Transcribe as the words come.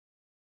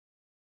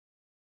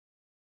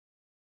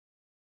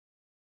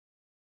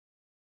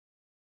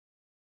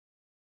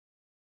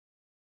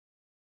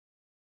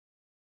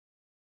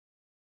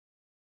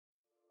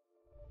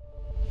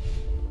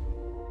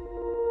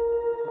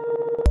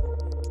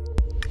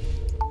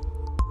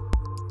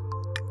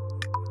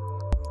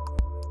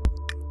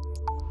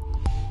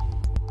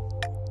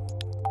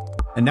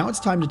And now it's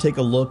time to take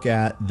a look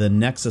at the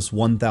Nexus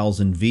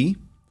 1000V.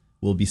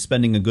 We'll be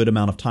spending a good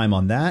amount of time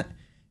on that,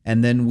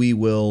 and then we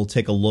will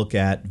take a look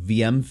at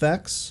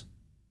VMFX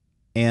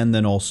and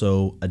then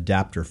also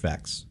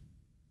AdapterFX.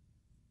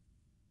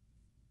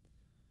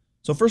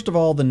 So first of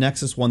all, the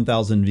Nexus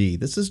 1000V.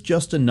 This is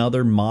just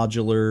another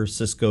modular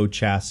Cisco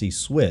chassis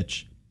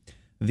switch.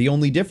 The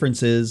only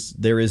difference is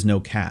there is no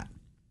CAT.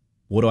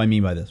 What do I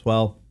mean by this?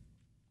 Well,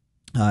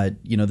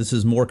 this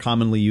is more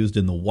commonly used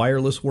in the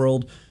wireless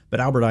world, but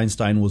Albert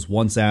Einstein was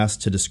once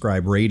asked to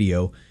describe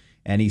radio,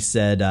 and he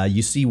said,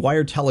 you see,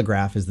 wired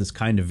telegraph is this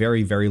kind of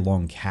very, very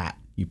long cat.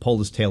 You pull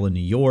his tail in New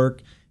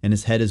York, and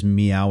his head is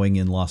meowing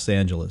in Los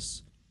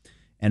Angeles.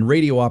 And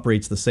radio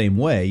operates the same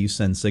way. You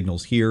send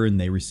signals here, and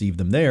they receive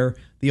them there.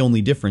 The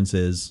only difference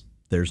is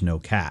there's no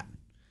CAT.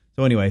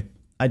 So anyway,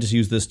 I just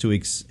use this to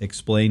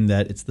explain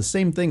that it's the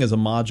same thing as a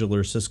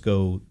modular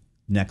Cisco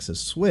Nexus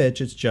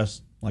switch. It's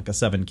just like a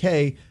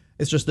 7K.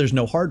 It's just there's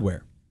no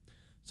hardware.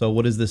 So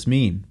what does this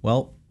mean?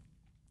 Well,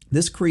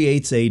 this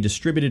creates a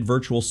distributed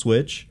virtual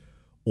switch,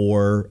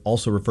 or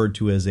also referred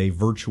to as a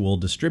virtual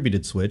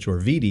distributed switch, or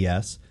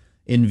VDS,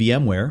 in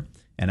VMware.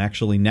 And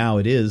actually now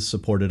it is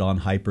supported on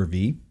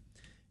Hyper-V,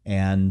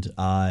 and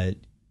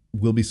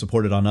will be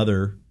supported on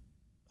other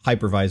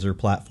hypervisor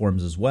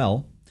platforms as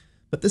well.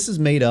 But this is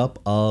made up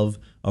of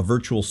a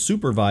virtual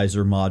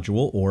supervisor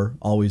module, or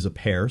always a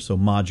pair, so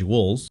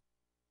modules.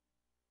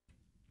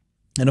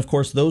 And of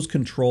course, those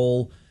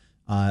control,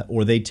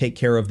 or they take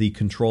care of the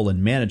control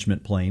and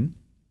management plane.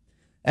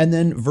 And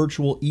then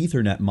virtual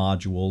Ethernet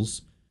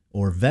modules,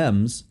 or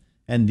VEMs,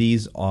 and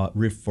these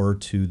refer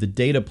to the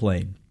data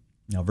plane.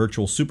 Now,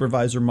 virtual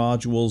supervisor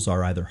modules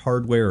are either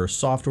hardware or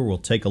software. We'll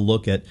take a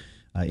look at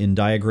in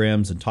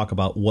diagrams and talk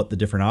about what the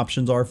different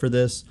options are for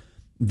this.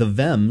 The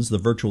VEMs, the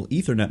virtual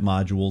Ethernet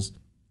modules,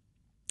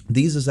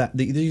 these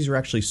are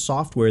actually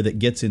software that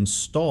gets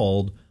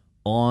installed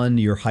on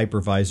your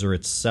hypervisor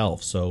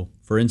itself. So,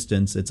 for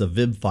instance, it's a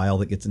VIB file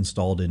that gets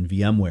installed in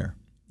VMware,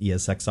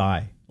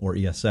 ESXi or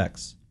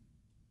ESX.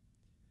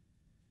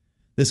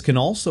 This can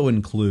also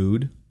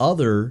include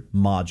other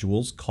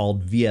modules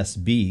called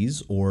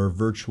VSBs, or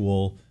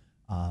virtual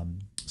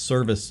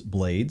service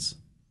blades.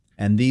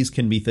 And these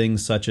can be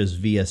things such as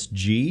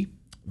VSG,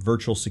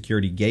 Virtual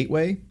Security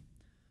Gateway,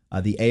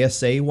 the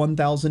ASA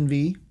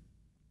 1000V,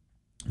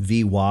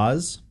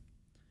 VWAS,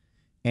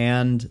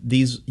 and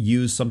these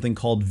use something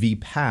called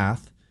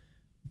VPath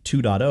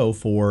 2.0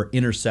 for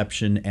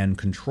interception and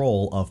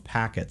control of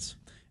packets.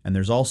 And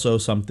there's also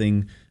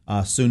something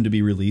soon to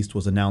be released,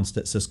 was announced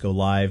at Cisco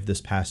Live this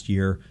past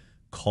year,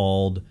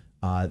 called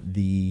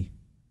the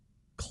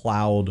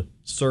Cloud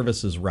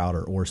Services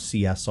Router, or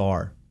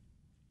CSR.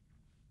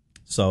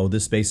 So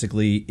this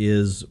basically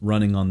is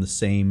running on the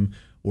same,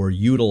 or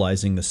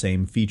utilizing the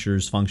same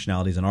features,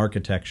 functionalities, and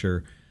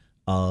architecture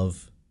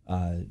of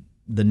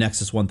the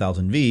Nexus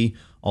 1000V,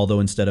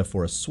 although instead of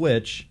for a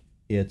switch,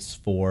 it's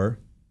for,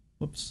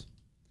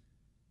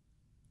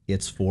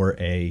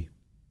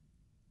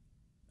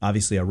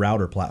 obviously a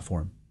router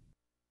platform.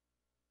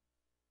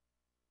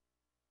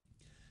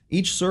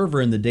 Each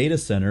server in the data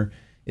center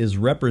is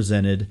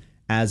represented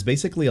as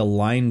basically a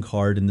line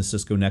card in the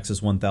Cisco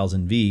Nexus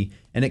 1000V,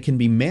 and it can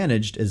be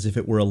managed as if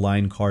it were a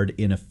line card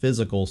in a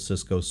physical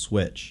Cisco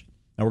switch.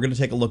 Now we're going to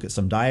take a look at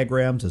some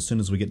diagrams as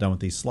soon as we get done with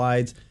these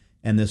slides,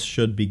 and this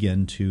should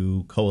begin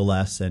to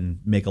coalesce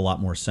and make a lot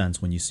more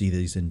sense when you see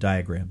these in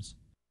diagrams.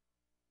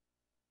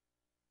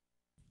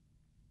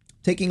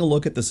 Taking a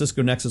look at the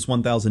Cisco Nexus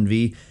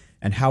 1000V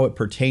and how it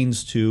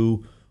pertains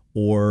to,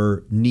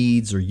 or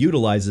needs, or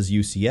utilizes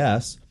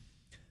UCS.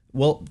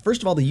 Well,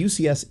 first of all, the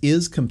UCS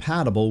is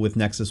compatible with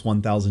Nexus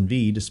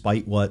 1000V,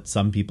 despite what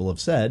some people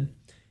have said.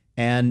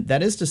 And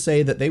that is to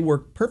say that they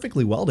work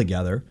perfectly well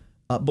together,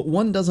 but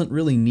one doesn't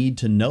really need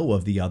to know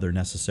of the other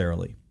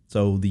necessarily.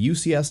 So the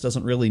UCS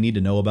doesn't really need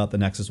to know about the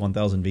Nexus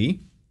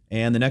 1000V,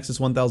 and the Nexus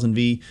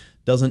 1000V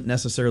doesn't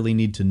necessarily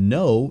need to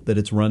know that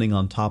it's running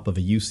on top of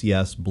a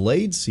UCS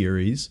Blade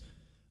series,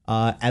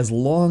 as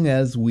long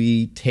as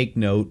we take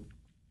note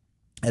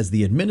as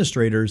the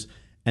administrators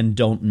and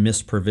don't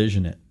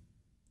misprovision it.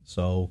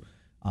 So,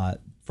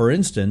 for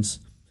instance,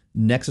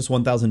 Nexus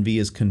 1000V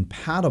is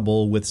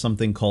compatible with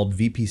something called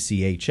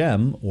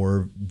VPCHM,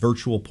 or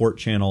Virtual Port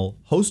Channel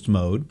Host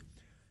Mode,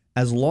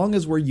 as long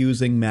as we're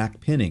using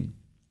MAC pinning.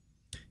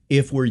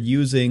 If we're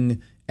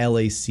using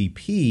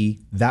LACP,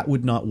 that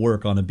would not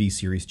work on a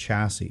B-Series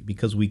chassis,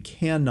 because we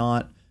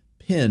cannot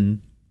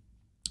pin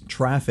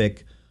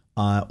traffic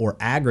or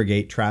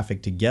aggregate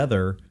traffic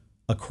together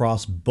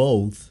across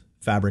both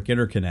Fabric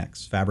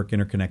Interconnects, Fabric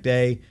Interconnect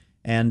A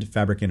and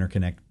Fabric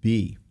Interconnect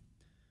B.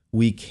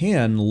 We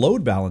can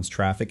load balance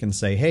traffic and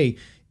say, hey,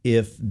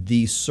 if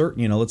these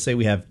certain, let's say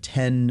we have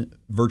 10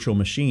 virtual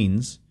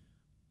machines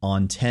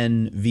on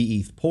 10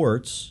 vETH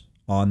ports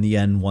on the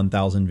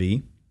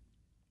N1000V,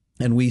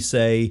 and we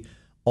say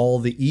all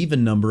the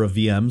even number of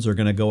VMs are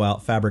going to go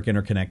out Fabric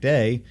Interconnect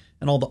A,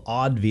 and all the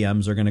odd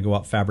VMs are going to go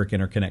out Fabric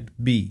Interconnect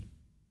B.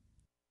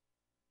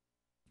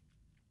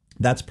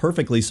 That's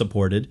perfectly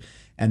supported,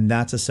 and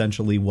that's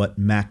essentially what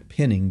MAC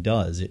pinning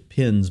does. It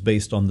pins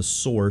based on the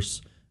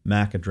source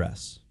MAC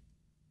address.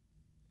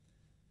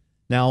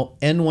 Now,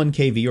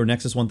 N1KV or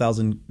Nexus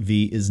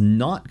 1000V is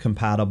not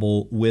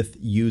compatible with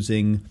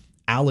using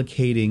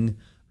allocating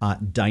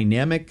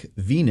dynamic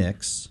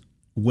VNICs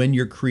when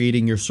you're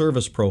creating your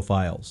service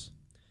profiles.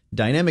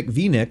 Dynamic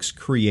VNICs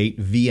create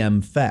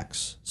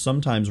VMFECs,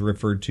 sometimes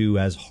referred to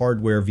as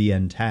hardware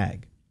VN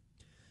tag.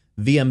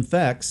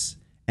 VMFECs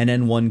and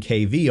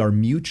N1KV are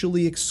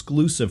mutually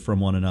exclusive from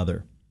one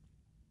another.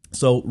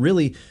 So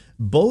really,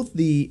 both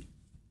the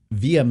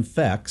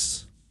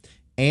VMFECs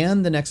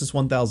and the Nexus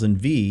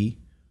 1000V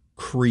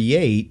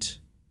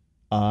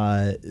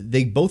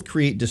they both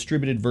create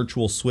distributed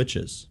virtual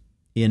switches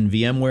in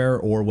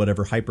VMware or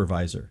whatever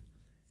hypervisor.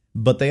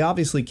 But they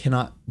obviously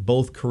cannot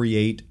both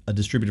create a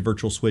distributed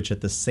virtual switch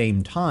at the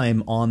same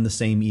time on the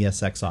same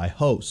ESXi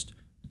host.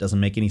 It doesn't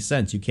make any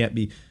sense. You can't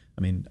be,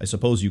 I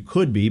suppose you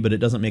could be, but it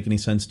doesn't make any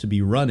sense to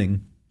be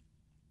running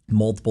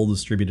multiple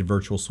distributed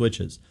virtual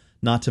switches.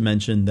 Not to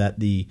mention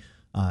that the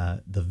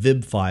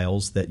VIB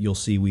files that you'll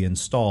see we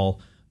install,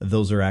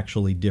 those are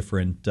actually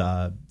different,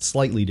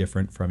 slightly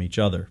different from each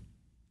other.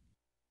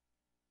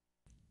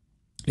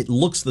 It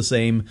looks the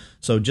same,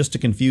 so just to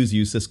confuse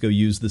you, Cisco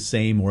used the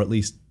same or at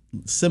least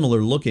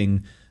similar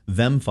looking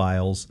VEM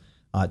files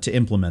to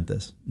implement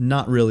this.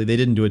 Not really, they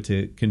didn't do it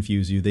to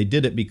confuse you. They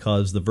did it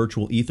because the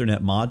virtual Ethernet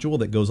module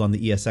that goes on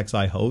the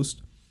ESXi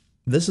host,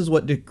 this is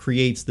what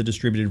creates the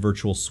distributed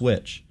virtual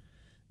switch.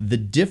 The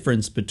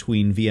difference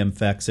between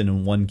VMFECs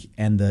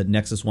and the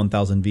Nexus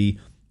 1000V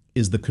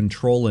is the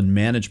control and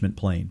management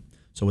plane.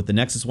 So with the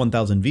Nexus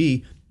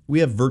 1000V, we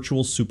have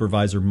virtual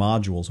supervisor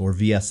modules or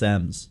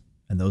VSMs,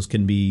 and those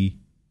can be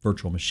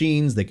virtual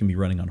machines, they can be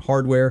running on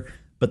hardware,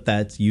 but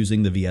that's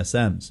using the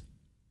VSMs.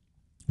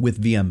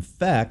 With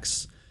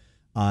VMFECs,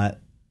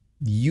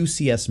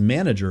 UCS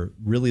Manager,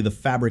 really the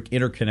fabric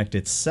interconnect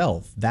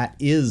itself, that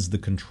is the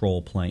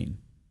control plane.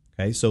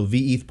 Okay, so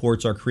vEth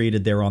ports are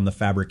created there on the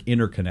fabric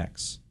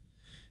interconnects.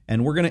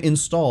 And we're going to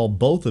install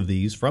both of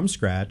these from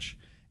scratch,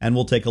 and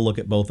we'll take a look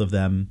at both of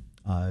them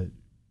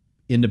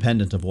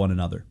independent of one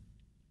another.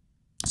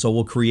 So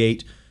we'll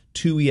create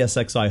 2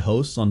 ESXi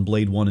hosts on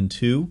Blade 1 and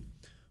 2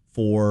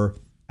 for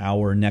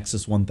our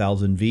Nexus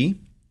 1000V,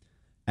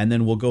 and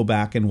then we'll go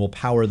back and we'll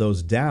power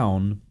those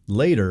down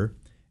later,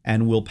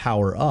 and we'll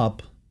power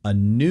up a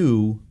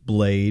new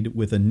blade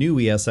with a new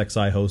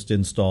ESXi host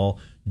install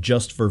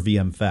just for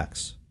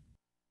VMFECs.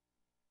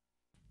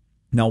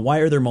 Now, why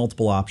are there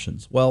multiple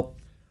options? Well,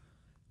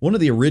 one of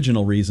the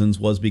original reasons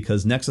was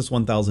because Nexus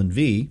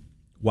 1000V,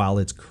 while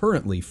it's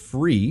currently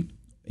free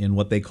in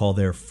what they call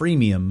their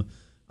freemium,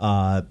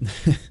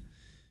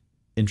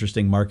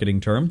 interesting marketing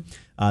term,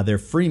 their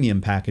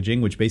freemium packaging,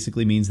 which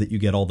basically means that you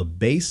get all the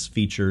base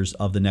features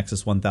of the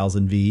Nexus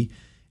 1000V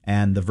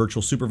and the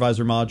virtual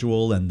supervisor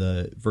module and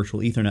the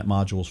virtual Ethernet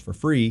modules for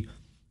free.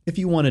 If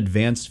you want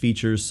advanced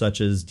features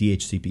such as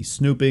DHCP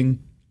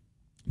snooping,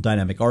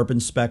 dynamic ARP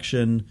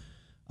inspection,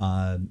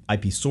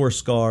 IP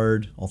source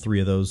guard, all three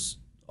of those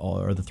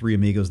are the three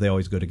amigos, they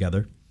always go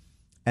together.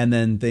 And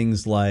then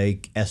things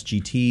like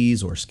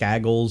SGTs or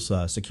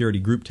SCAGLs, security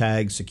group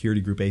tags,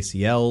 security group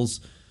ACLs,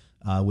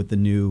 with the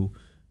new,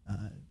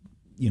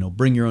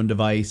 bring your own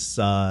device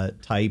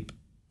type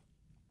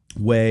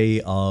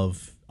way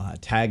of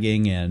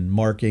tagging and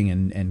marking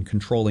and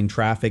controlling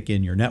traffic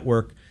in your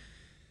network,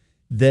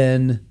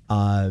 then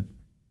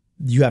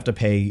you have to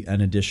pay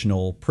an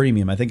additional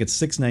premium. I think it's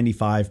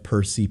 $6.95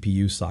 per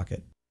CPU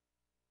socket.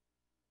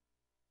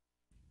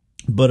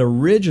 But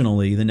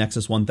originally, the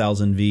Nexus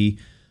 1000V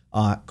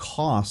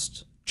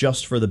cost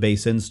just for the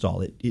base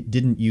install. It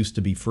didn't used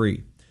to be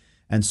free.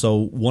 And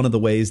so one of the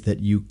ways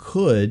that you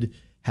could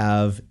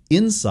have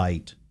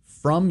insight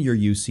from your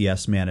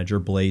UCS Manager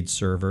Blade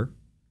server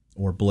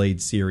or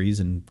Blade series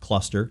and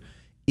cluster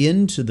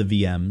into the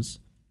VMs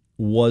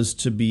was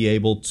to be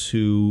able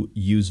to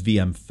use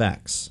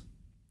VMFECs.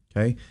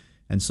 Okay?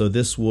 And so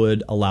this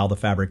would allow the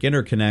fabric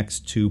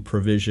interconnects to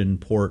provision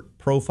port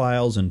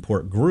profiles and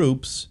port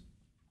groups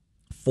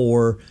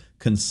for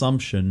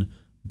consumption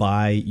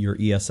by your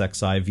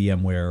ESXi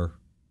VMware,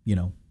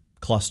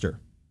 cluster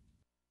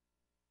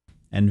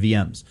and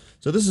VMs.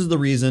 So this is the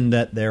reason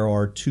that there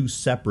are 2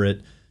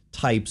 separate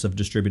types of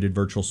distributed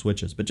virtual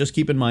switches, but just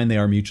keep in mind they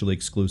are mutually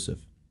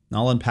exclusive. And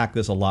I'll unpack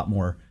this a lot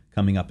more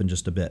coming up in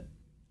just a bit.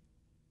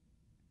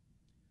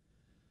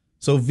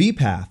 So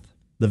vPath.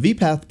 The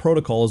vPath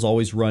protocol is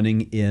always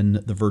running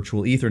in the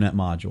virtual Ethernet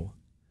module.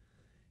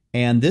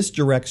 And this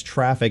directs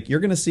traffic. You're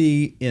going to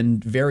see in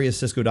various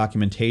Cisco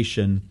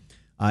documentation,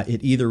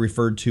 it either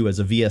referred to as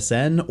a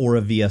VSN or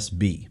a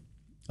VSB.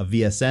 A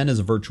VSN is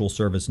a virtual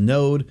service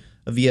node.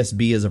 A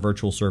VSB is a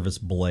virtual service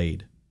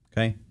blade.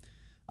 Okay,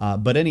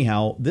 but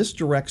anyhow, this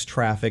directs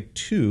traffic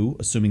to,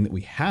 assuming that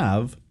we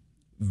have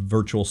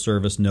virtual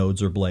service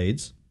nodes or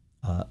blades,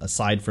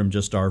 aside from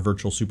just our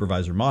virtual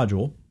supervisor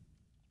module,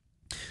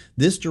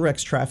 this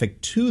directs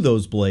traffic to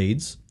those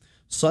blades,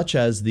 such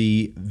as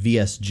the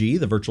VSG,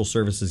 the virtual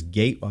services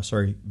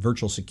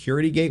virtual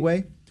security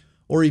gateway,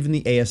 or even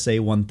the ASA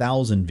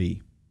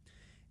 1000V.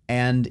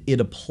 And it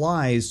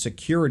applies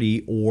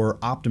security or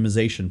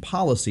optimization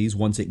policies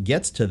once it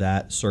gets to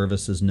that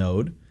services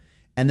node,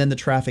 and then the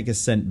traffic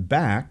is sent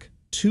back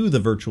to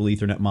the virtual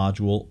Ethernet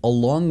module,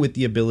 along with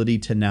the ability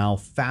to now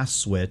fast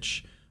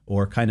switch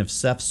or kind of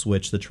Ceph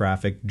switch the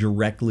traffic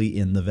directly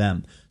in the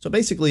VM. So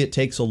basically it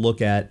takes a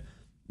look at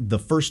the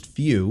first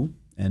few,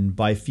 and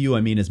by few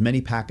I mean as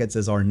many packets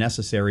as are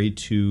necessary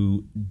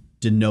to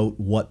denote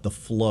what the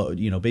flow,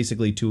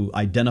 basically to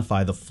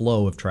identify the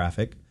flow of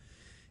traffic.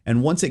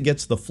 And once it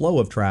gets the flow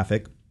of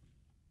traffic,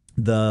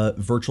 the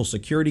virtual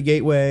security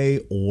gateway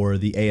or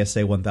the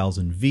ASA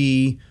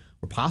 1000V,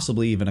 or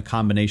possibly even a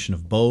combination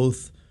of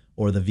both,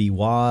 or the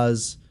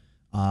VWAS,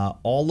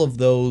 all of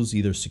those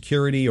either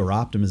security or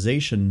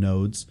optimization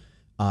nodes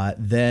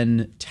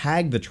then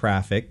tag the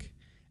traffic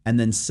and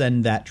then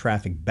send that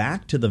traffic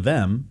back to the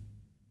VM,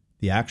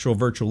 the actual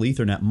virtual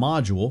Ethernet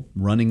module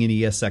running in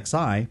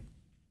ESXi,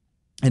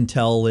 and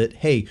tell it,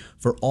 hey,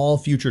 for all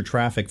future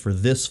traffic for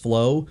this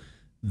flow,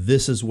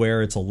 this is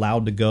where it's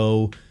allowed to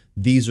go.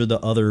 These are the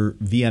other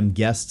VM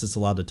guests it's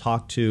allowed to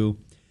talk to.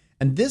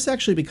 And this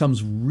actually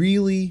becomes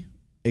really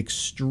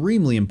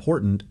extremely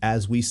important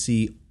as we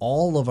see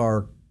all of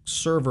our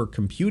server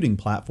computing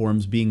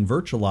platforms being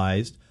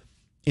virtualized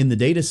in the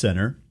data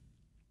center.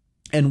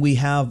 And we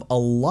have a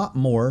lot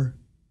more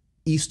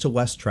east to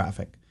west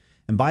traffic.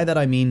 And by that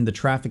I mean the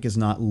traffic is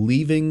not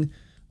leaving.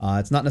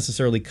 It's not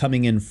necessarily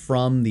coming in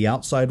from the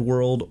outside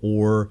world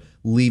or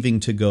leaving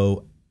to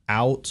go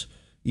out,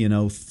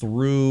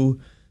 through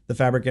the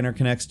fabric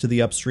interconnects to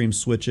the upstream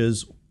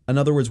switches. In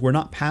other words, we're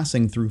not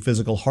passing through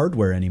physical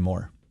hardware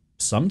anymore.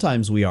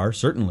 Sometimes we are,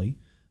 certainly,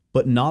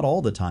 but not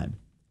all the time.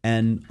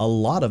 And a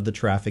lot of the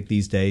traffic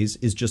these days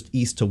is just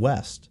east to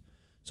west.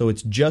 So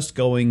it's just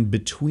going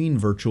between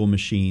virtual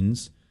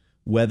machines,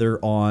 whether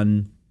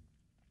on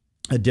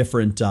a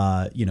different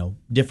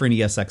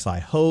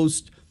ESXi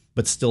host,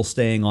 but still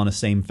staying on a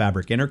same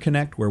fabric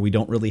interconnect where we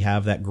don't really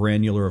have that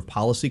granular of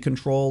policy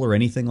control or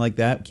anything like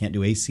that. Can't do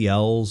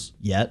ACLs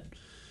yet,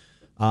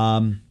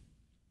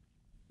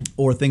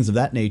 or things of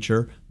that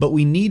nature. But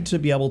we need to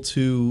be able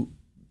to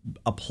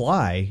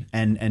apply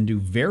and do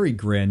very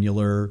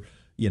granular,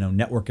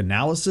 network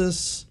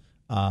analysis,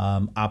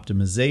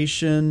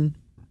 optimization,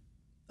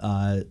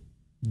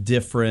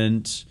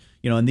 different,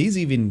 and these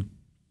even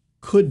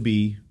could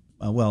be,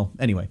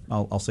 anyway,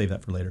 I'll save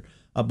that for later.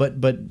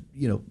 But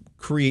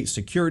create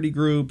security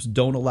groups,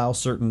 don't allow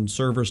certain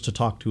servers to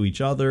talk to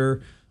each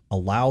other,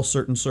 allow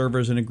certain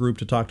servers in a group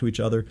to talk to each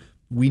other.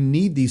 We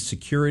need these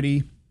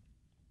security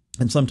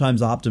and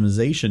sometimes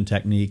optimization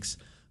techniques,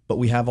 but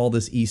we have all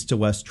this east to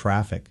west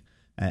traffic.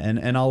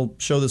 And I'll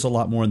show this a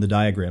lot more in the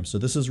diagram. So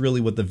this is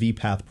really what the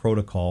vPath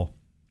protocol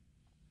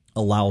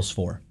allows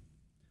for.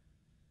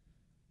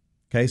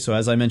 Okay, so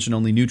as I mentioned,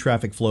 only new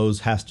traffic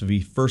flows has to be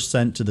first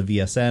sent to the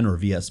VSN or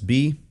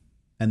VSB,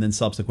 and then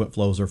subsequent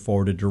flows are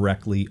forwarded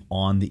directly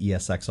on the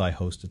ESXi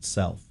host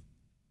itself.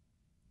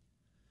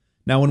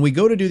 Now, when we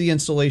go to do the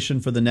installation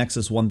for the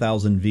Nexus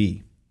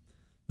 1000V,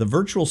 the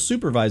virtual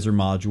supervisor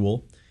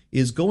module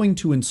is going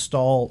to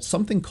install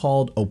something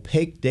called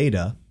opaque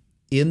data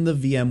in the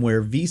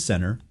VMware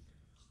vCenter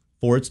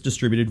for its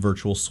distributed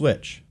virtual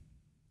switch.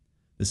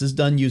 This is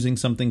done using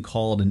something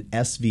called an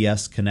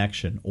SVS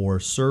connection, or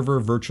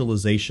server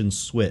virtualization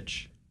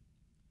switch.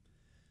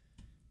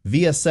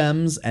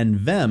 VSMs and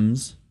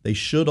VEMs, they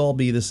should all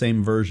be the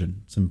same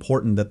version. It's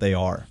important that they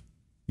are.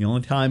 The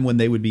only time when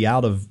they would be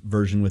out of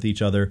version with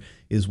each other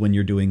is when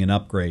you're doing an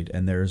upgrade,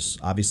 and there's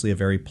obviously a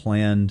very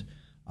planned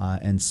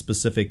and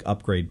specific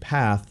upgrade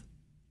path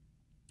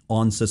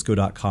on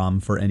Cisco.com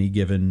for any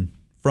given,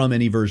 from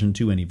any version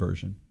to any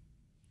version.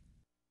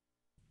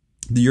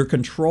 Your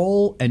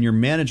control and your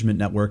management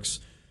networks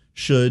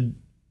should,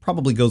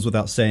 probably goes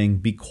without saying,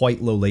 be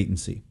quite low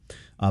latency.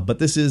 But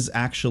this is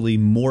actually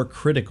more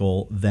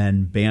critical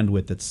than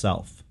bandwidth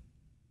itself.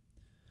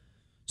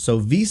 So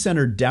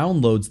vCenter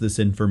downloads this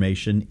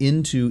information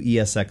into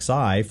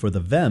ESXi for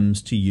the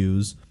VEMs to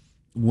use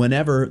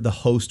whenever the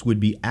host would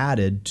be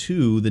added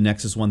to the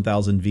Nexus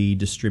 1000V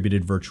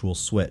distributed virtual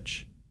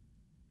switch.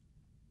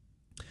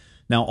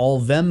 Now, all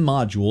VEM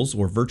modules,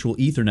 or virtual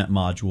Ethernet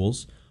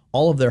modules,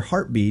 all of their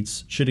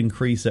heartbeats should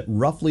increase at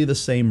roughly the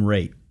same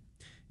rate.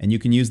 And you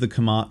can use the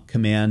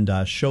command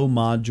show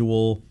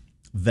module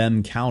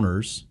VEM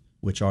counters,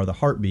 which are the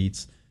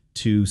heartbeats,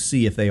 to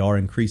see if they are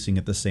increasing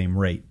at the same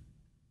rate.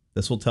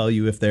 This will tell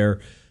you if they're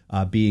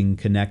being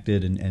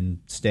connected and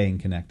staying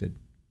connected.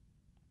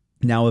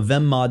 Now, a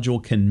VEM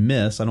module can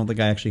miss, I don't think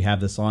I actually have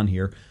this on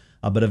here,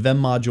 but a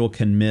VEM module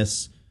can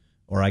miss,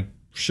 or I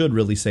should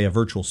really say a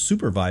virtual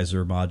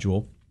supervisor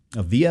module,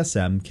 a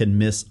VSM, can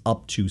miss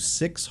up to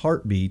 6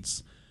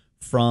 heartbeats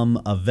from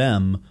a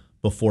VEM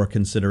before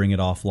considering it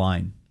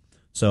offline.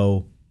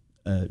 So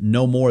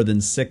no more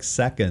than 6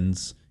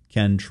 seconds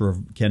can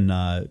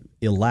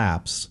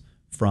elapse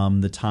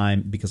from the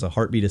time, because a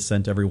heartbeat is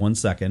sent every 1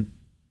 second.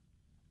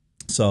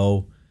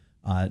 So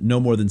no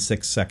more than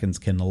 6 seconds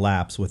can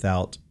elapse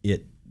without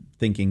it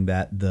thinking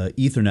that the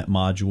Ethernet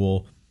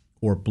module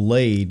or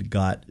blade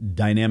got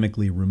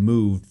dynamically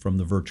removed from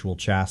the virtual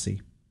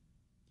chassis.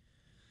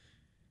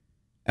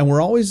 And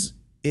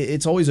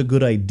it's always a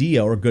good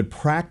idea or a good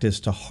practice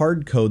to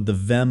hard code the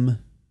VM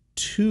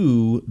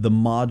to the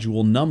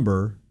module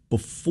number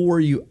before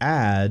you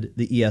add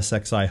the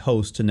ESXi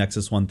host to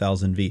Nexus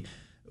 1000V.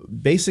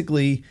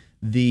 Basically,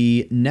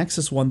 the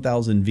Nexus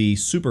 1000V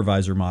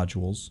supervisor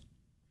modules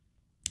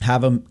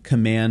have a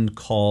command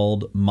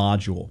called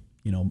module.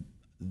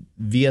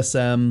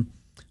 VSM,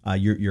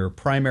 your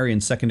primary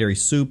and secondary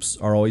soups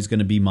are always going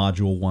to be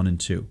module 1 and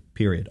 2,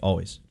 period,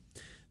 always.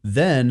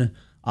 Then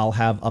I'll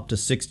have up to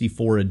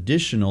 64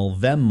 additional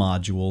VM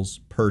modules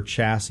per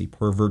chassis,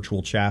 per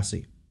virtual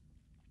chassis.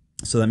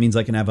 So that means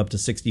I can have up to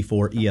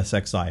 64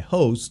 ESXi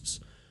hosts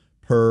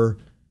per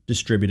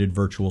distributed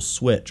virtual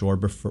switch, or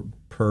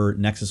per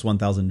Nexus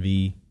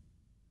 1000V,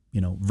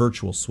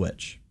 virtual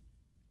switch.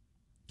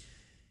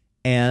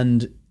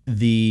 And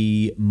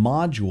the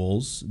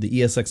modules, the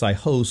ESXi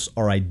hosts,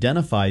 are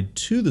identified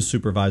to the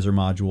supervisor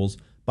modules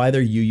by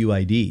their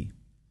UUID.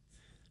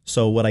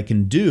 So what I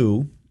can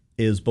do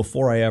is,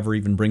 before I ever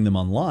even bring them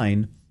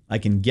online, I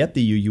can get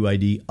the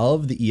UUID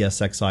of the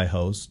ESXi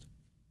host.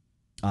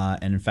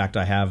 And in fact,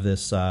 I have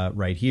this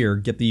right here.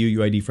 Get the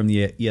UUID from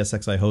the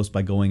ESXi host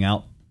by going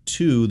out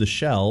to the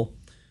shell,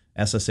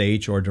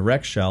 SSH or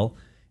direct shell,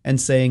 and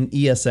saying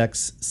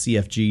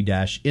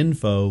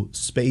ESXCFG-info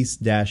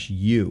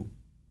space-U.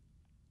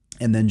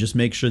 And then just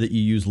make sure that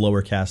you use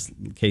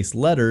lowercase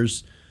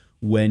letters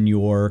when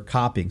you're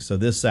copying. So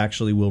this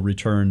actually will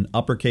return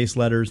uppercase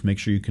letters. Make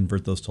sure you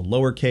convert those to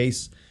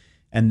lowercase.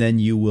 And then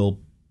you will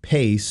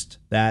paste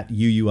that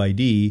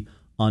UUID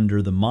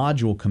under the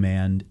module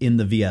command in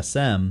the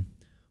VSM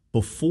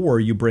before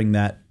you bring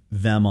that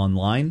VM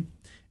online.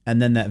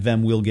 And then that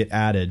VM will get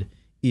added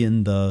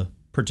in the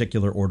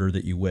particular order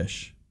that you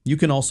wish. You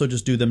can also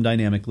just do them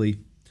dynamically,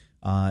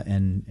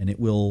 and it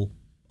will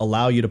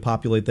allow you to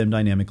populate them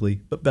dynamically,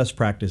 but best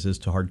practice is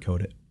to hard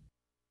code it.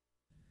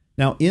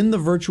 Now, in the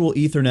virtual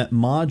Ethernet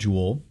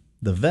module,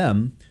 the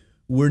VM,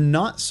 we're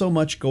not so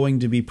much going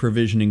to be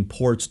provisioning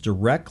ports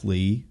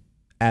directly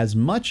as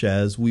much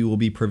as we will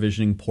be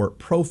provisioning port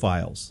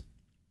profiles.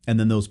 And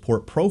then those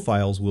port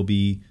profiles will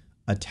be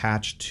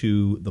attached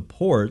to the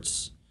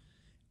ports,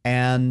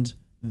 and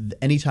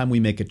anytime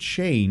we make a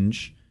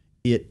change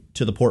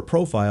to the port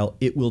profile,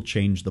 it will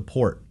change the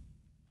port.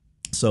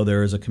 So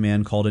there is a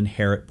command called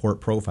inherit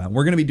port profile.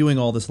 We're going to be doing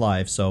all this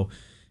live, so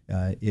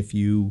if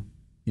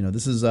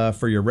this is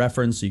for your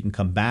reference, so you can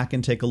come back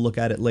and take a look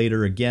at it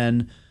later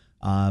again,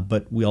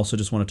 but we also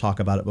just want to talk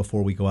about it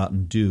before we go out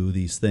and do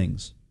these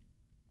things.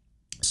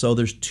 So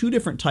there's two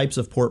different types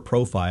of port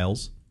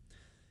profiles,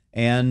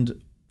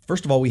 and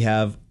first of all, we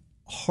have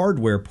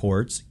hardware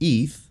ports,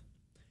 ETH,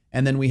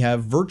 and then we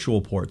have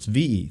virtual ports,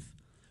 vETH.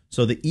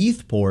 So the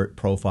ETH port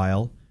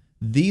profile,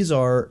 these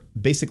are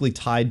basically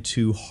tied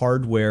to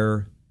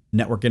hardware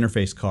network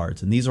interface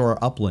cards, and these are our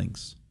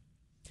uplinks.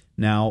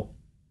 Now,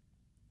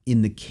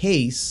 in the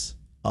case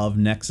of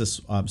in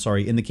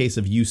the case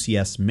of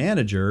UCS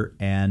Manager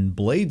and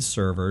Blade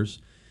servers,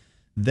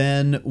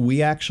 then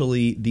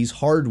these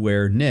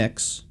hardware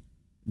NICs,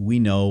 we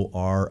know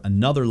are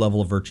another level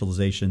of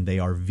virtualization. They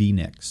are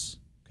vNICs,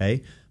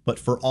 okay? But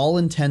for all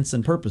intents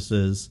and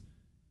purposes,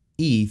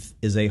 ETH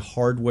is a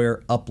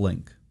hardware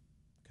uplink.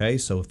 Okay,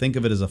 so think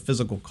of it as a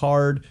physical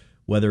card,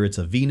 whether it's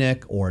a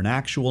vNIC or an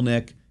actual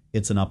NIC,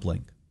 it's an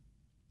uplink.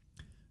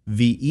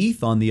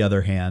 vETH, on the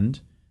other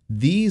hand,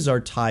 these are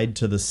tied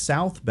to the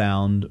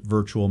southbound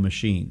virtual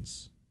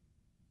machines.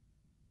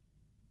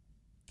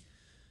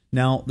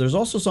 Now, there's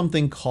also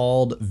something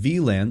called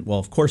VLAN. Well,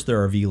 of course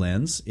there are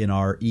VLANs in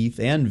our ETH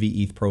and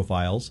vETH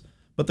profiles,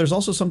 but there's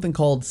also something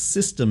called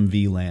system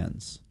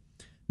VLANs.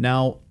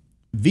 Now,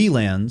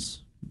 VLANs,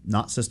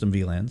 not system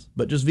VLANs,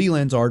 but just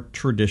VLANs are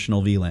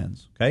traditional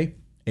VLANs, okay?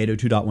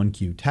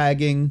 802.1q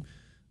tagging,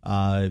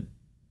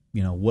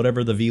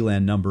 whatever the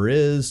VLAN number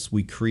is,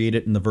 we create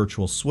it in the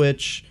virtual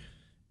switch.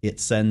 It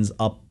sends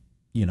up,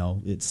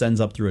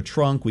 through a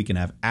trunk. We can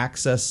have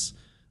access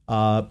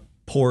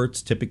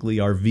ports. Typically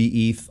our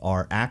vETH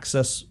are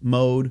access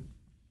mode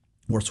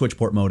or switch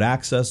port mode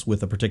access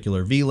with a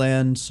particular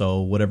VLAN.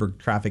 So whatever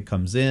traffic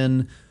comes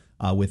in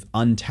with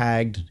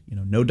untagged,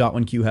 no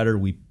 .1q header,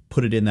 we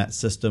put it in that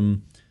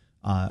system.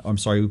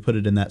 We put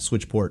it in that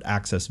switch port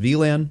access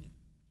VLAN.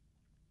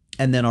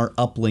 And then our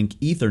uplink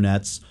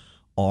Ethernets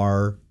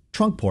are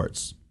trunk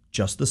ports,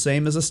 just the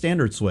same as a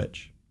standard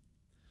switch.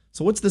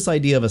 So what's this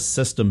idea of a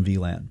system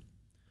VLAN?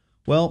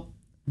 Well,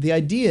 the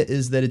idea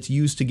is that it's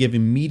used to give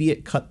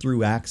immediate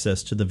cut-through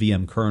access to the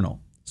VM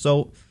kernel.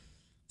 So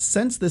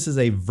since this is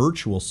a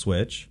virtual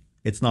switch,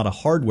 it's not a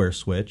hardware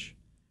switch,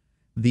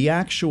 the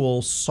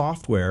actual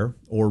software,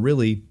 or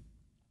really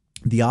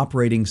the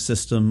operating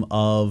system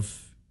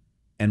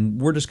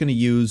and we're just going to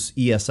use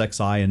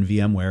ESXi and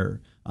VMware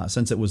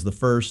since it was the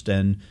first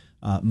and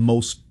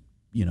most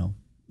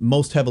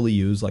heavily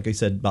used. Like I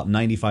said, about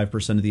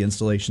 95% of the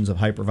installations of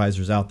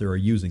hypervisors out there are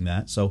using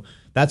that. So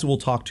that's what we'll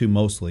talk to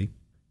mostly.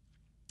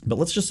 But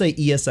let's just say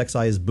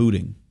ESXi is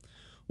booting.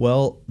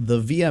 Well,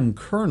 the VM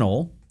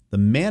kernel, the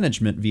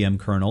management VM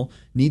kernel,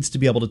 needs to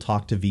be able to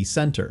talk to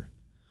vCenter.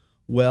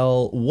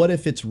 Well, what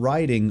if it's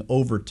riding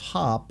over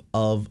top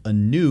of a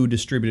new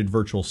distributed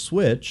virtual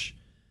switch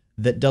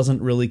that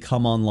doesn't really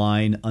come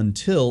online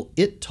until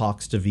it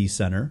talks to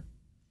vCenter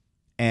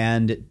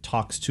and it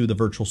talks to the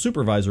virtual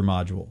supervisor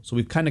module? So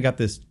we've kind of got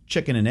this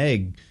chicken and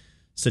egg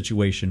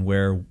situation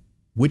where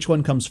which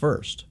one comes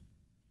first?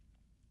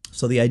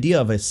 So the idea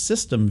of a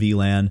system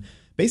VLAN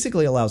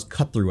basically allows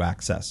cut-through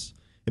access.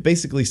 It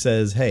basically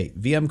says, hey,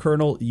 VM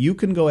kernel, you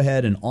can go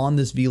ahead and on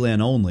this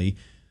VLAN only,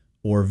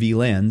 or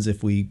VLANs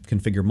if we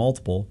configure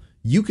multiple,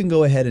 you can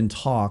go ahead and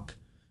talk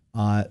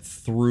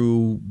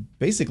through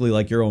basically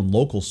like your own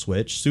local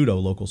switch, pseudo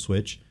local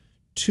switch,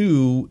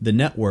 to the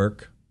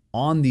network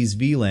on these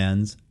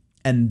VLANs.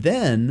 And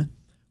then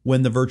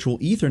when the virtual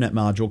Ethernet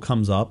module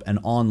comes up and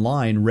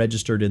online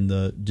registered in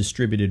the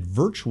distributed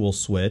virtual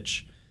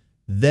switch,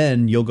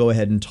 then you'll go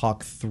ahead and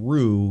talk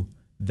through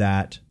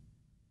that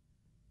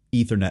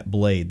Ethernet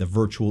blade, the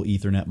virtual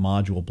Ethernet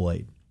module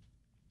blade.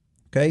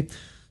 Okay,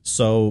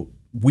 so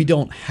we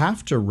don't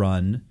have to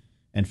run,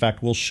 in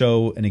fact, we'll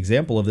show an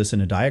example of this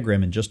in a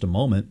diagram in just a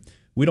moment.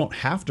 We don't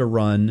have to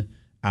run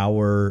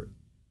our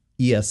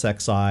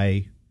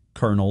ESXi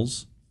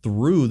kernels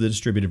through the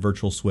distributed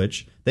virtual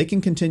switch. They can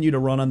continue to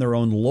run on their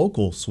own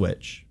local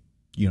switch,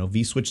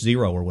 vSwitch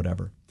 0 or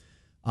whatever.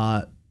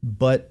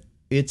 But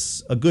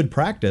it's a good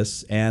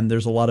practice, and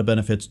there's a lot of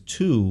benefits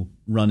to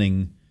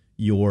running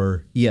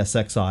your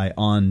ESXi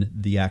on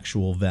the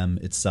actual VM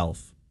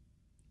itself,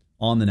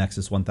 on the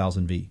Nexus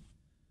 1000V.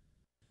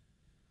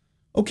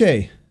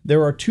 Okay,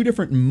 there are two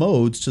different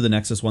modes to the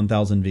Nexus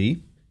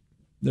 1000V.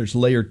 There's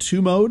Layer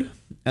 2 mode,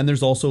 and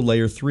there's also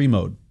Layer 3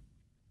 mode.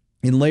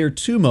 In Layer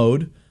 2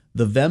 mode,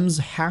 the VMs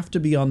have to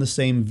be on the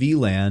same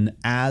VLAN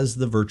as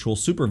the virtual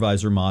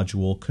supervisor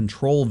module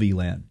control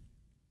VLAN.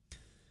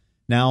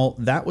 Now,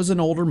 that was an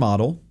older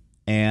model,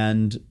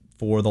 and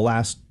for the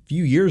last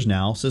few years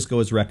now, Cisco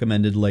has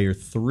recommended Layer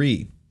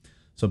 3.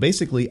 So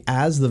basically,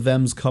 as the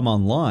VMs come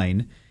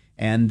online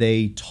and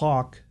they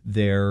talk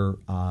their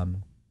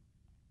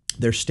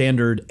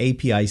standard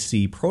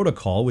API-C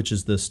protocol, which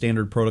is the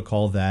standard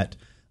protocol that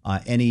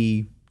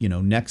any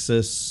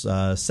Nexus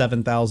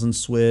 7000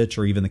 switch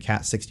or even the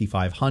Cat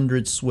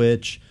 6500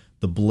 switch,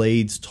 the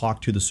blades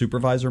talk to the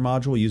supervisor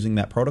module using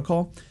that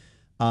protocol.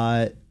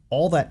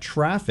 All that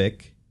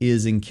traffic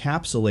is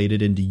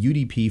encapsulated into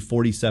UDP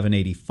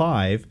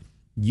 4785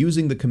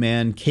 using the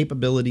command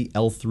capability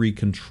L3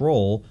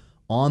 control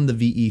on the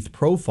vEth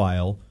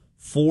profile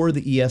for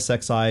the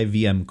ESXi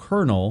VM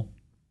kernel.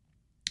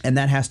 And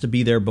that has to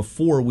be there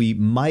before we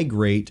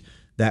migrate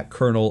that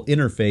kernel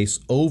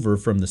interface over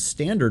from the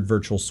standard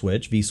virtual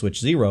switch, vSwitch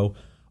 0,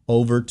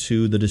 over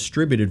to the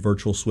distributed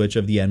virtual switch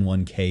of the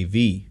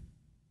N1KV.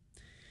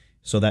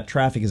 So that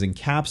traffic is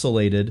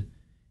encapsulated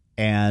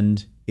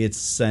and it's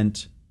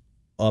sent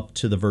up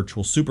to the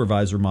virtual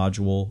supervisor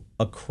module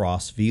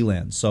across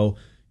VLANs. So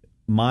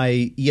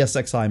my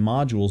ESXi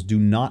modules do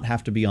not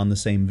have to be on the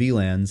same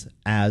VLANs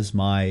as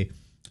my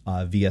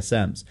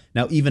VSMs.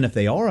 Now, even if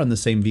they are on the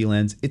same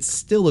VLANs, it's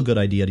still a good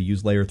idea to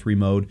use Layer 3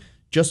 mode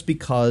just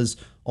because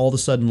all of a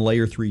sudden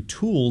Layer 3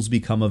 tools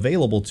become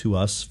available to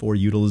us for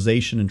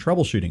utilization and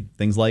troubleshooting.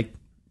 Things like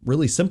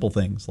really simple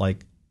things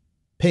like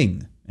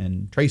ping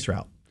and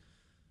traceroute.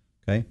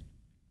 Okay.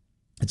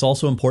 It's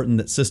also important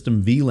that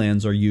system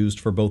VLANs are used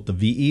for both the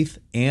vEth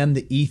and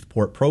the ETH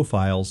port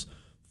profiles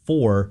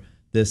for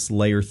this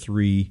Layer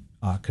 3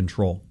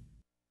 control.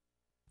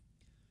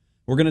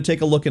 We're going to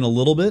take a look in a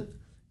little bit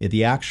at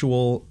the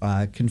actual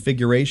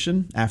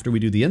configuration after we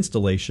do the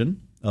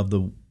installation of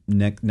the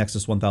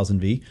Nexus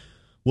 1000V.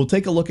 We'll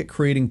take a look at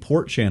creating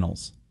port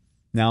channels.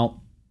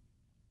 Now,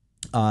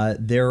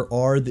 there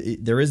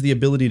is the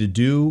ability to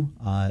do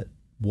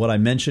what I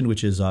mentioned,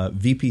 which is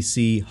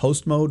VPC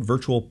host mode,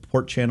 virtual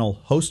port channel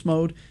host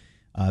mode,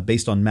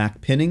 based on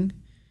MAC pinning.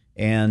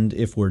 And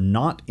if we're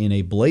not in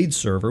a blade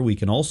server, we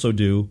can also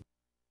do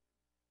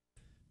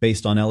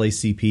based on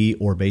LACP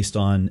or based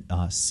on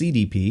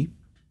CDP.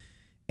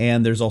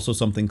 And there's also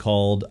something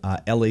called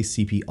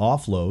LACP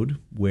offload,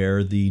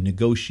 where the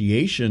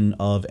negotiation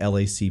of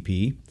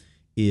LACP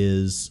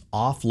is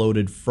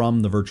offloaded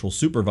from the virtual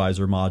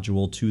supervisor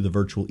module to the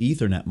virtual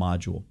Ethernet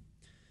module.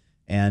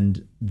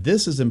 And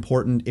this is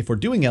important if we're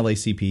doing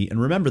LACP.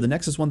 And remember, the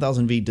Nexus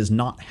 1000V does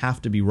not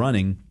have to be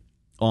running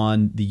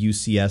on the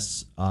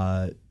UCS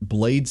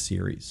blade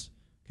series.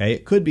 Okay,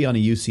 it could be on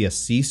a UCS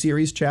C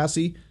series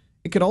chassis.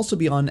 It could also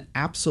be on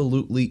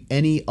absolutely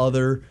any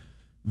other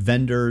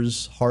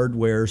vendor's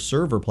hardware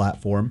server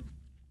platform,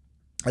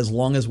 as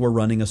long as we're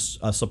running a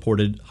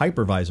supported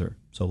hypervisor.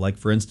 So like,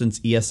 for instance,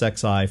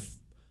 ESXi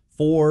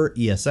 4,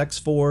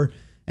 ESX4,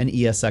 and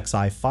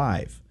ESXi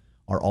 5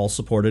 are all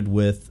supported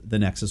with the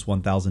Nexus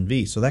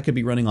 1000V. So that could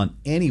be running on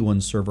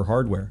anyone's server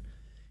hardware.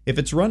 If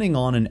it's running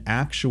on an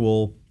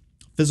actual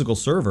physical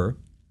server,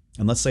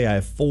 and let's say I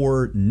have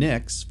 4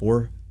 NICs,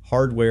 4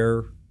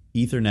 hardware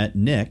Ethernet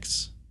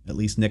NICs, at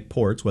least NIC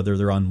ports, whether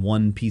they're on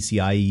one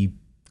PCIe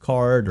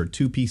card or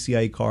 2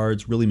 PCIe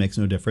cards, really makes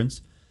no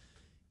difference.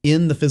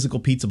 in the physical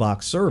pizza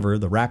box server,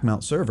 the rack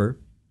mount server,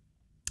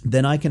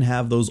 then I can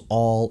have those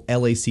all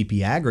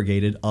LACP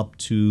aggregated up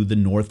to the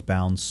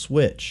northbound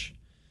switch.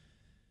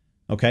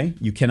 Okay,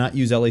 you cannot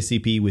use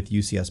LACP with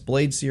UCS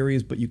Blade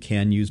series, but you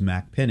can use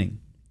MAC pinning.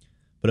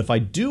 But if I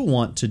do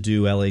want to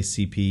do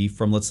LACP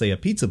from, let's say, a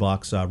pizza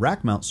box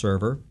rack mount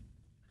server,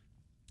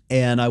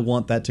 and I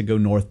want that to go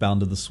northbound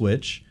to the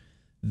switch,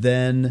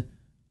 then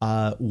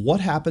what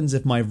happens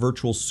if my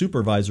virtual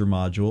supervisor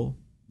module,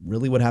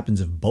 really what happens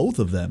if both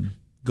of them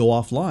go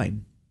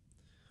offline?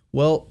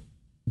 Well,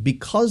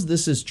 because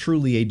this is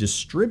truly a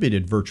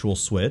distributed virtual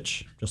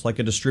switch, just like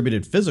a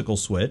distributed physical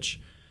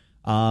switch,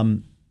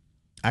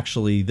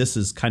 actually this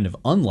is kind of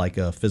unlike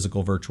a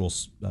physical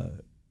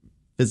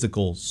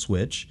physical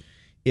switch.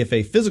 If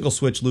a physical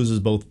switch loses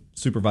both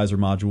supervisor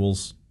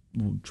modules,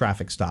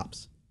 traffic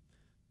stops.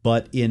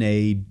 But in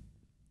a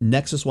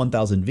Nexus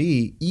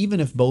 1000V, even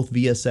if both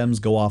VSMs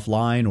go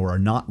offline or are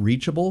not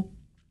reachable,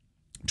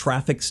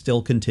 traffic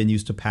still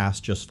continues to pass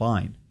just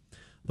fine.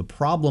 The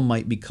problem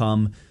might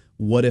become,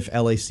 what if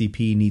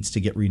LACP needs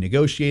to get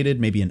renegotiated?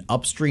 Maybe an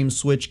upstream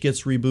switch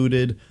gets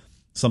rebooted,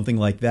 something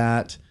like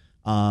that.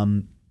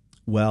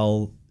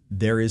 Well,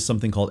 there is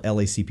something called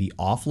LACP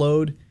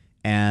offload,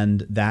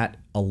 and that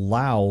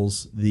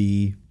allows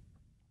the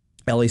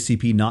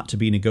LACP not to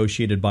be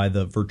negotiated by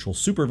the virtual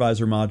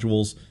supervisor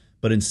modules,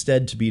 but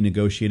instead to be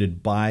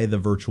negotiated by the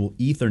virtual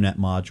Ethernet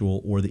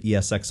module or the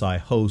ESXi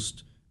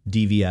host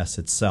DVS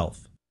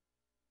itself.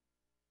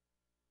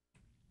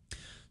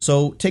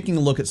 So taking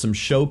a look at some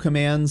show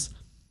commands,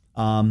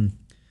 kind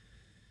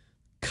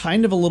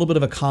of a little bit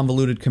of a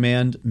convoluted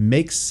command,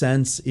 makes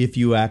sense if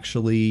you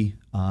actually,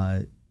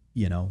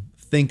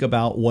 think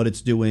about what it's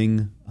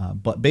doing,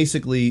 but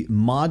basically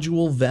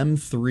module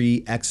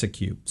vem3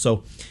 execute.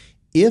 So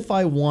if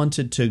I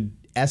wanted to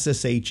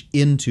SSH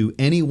into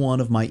any one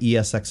of my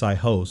ESXi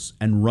hosts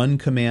and run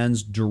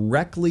commands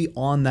directly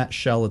on that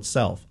shell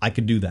itself, I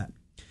could do that.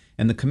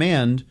 And the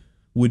command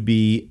would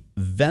be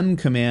vem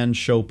command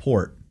show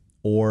port,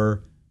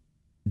 or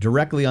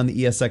directly on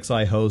the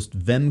ESXi host,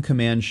 vem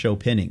command show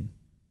pinning.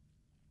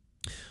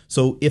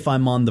 So if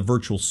I'm on the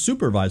virtual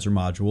supervisor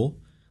module,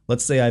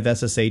 let's say I've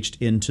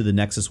SSH'd into the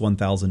Nexus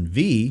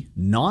 1000V,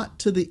 not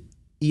to the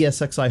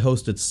ESXi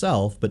host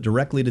itself, but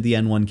directly to the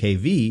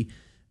N1KV,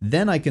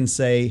 then I can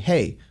say,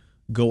 hey,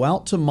 go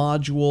out to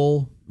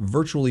module,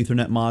 virtual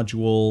Ethernet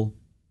module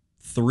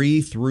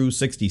 3 through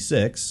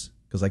 66,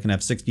 because I can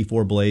have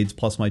 64 blades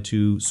plus my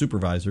 2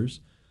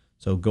 supervisors.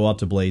 So go out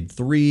to blade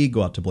 3,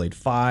 go out to blade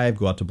 5,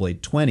 go out to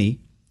blade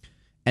 20,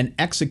 and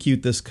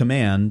execute this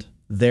command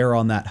there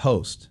on that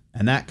host.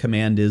 And that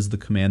command is the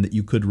command that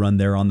you could run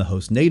there on the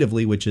host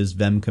natively, which is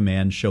vem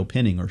command show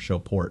pinning or show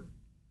port.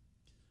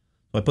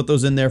 So I put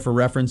those in there for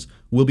reference.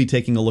 We'll be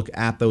taking a look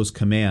at those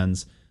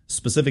commands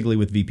specifically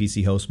with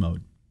VPC host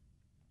mode.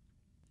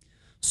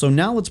 So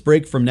now let's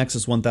break from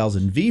Nexus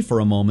 1000V for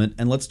a moment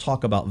and let's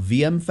talk about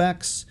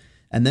VMFEX,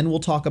 and then we'll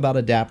talk about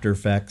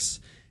AdapterFEX,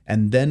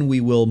 and then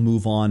we will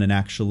move on and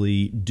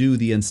actually do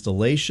the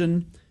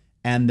installation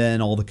and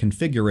then all the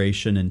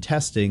configuration and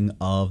testing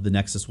of the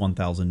Nexus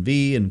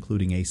 1000V,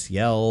 including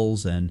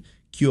ACLs and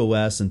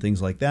QoS and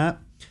things like that.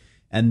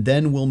 And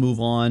then we'll move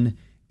on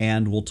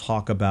and we'll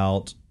talk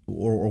about,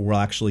 or we'll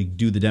actually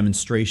do the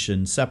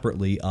demonstration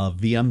separately of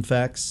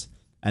VMFEX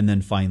and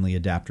then finally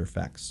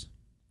AdapterFEX.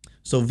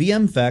 So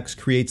VMFEX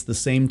creates the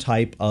same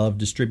type of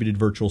distributed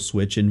virtual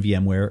switch in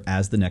VMware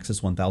as the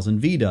Nexus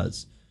 1000V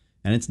does.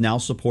 And it's now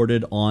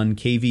supported on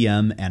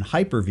KVM and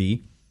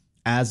Hyper-V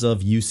as of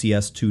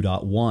UCS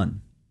 2.1.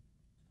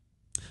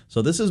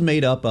 So this is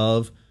made up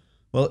of,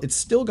 well, it's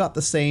still got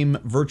the same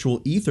virtual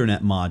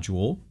Ethernet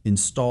module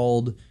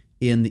installed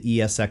in the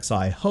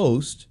ESXi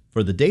host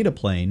for the data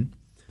plane,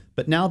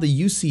 but now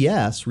the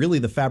UCS, really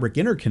the fabric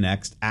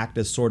interconnects, act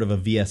as sort of a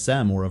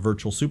VSM or a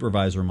virtual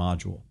supervisor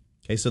module.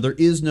 Okay, so there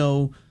is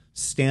no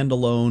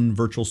standalone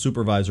virtual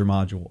supervisor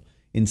module.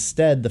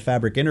 Instead, the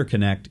fabric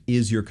interconnect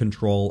is your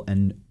control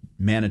and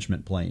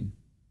management plane.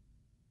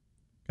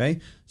 Okay,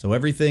 so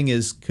everything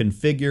is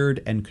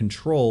configured and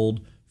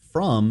controlled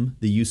from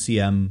the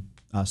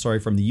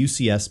from the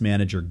UCS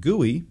Manager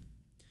GUI,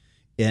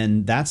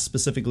 and that's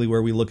specifically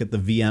where we look at the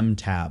VM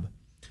tab.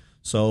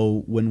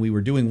 So when we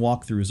were doing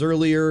walkthroughs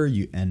earlier,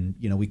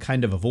 we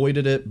kind of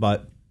avoided it,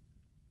 but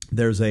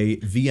there's a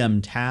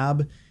VM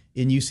tab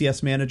in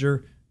UCS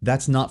Manager.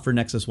 That's not for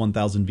Nexus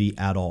 1000V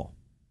at all.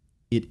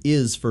 It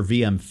is for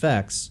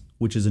VMFEX,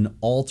 which is an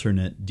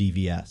alternate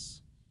DVS.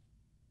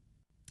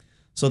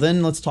 So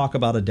then let's talk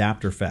about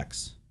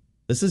AdapterFEX.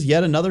 This is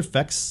yet another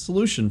FEX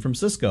solution from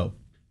Cisco.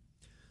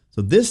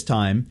 So this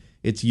time,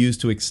 it's used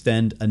to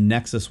extend a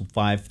Nexus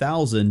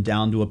 5000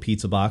 down to a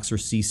pizza box or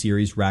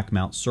C-Series rack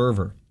mount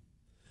server.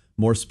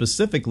 More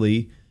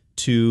specifically,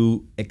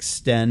 to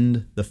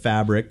extend the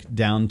fabric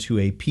down to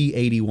a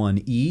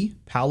P81E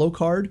Palo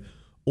card,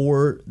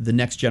 or the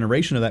next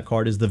generation of that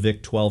card is the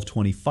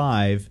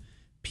VIC-1225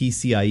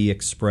 PCIe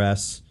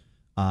Express,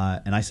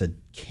 and I said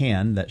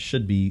CAN, that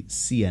should be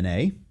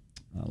CNA.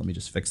 Let me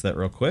just fix that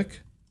real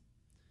quick.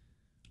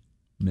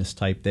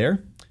 Mistype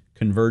there.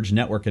 converged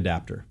network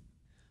adapter.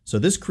 So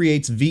this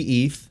creates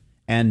vETH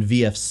and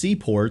VFC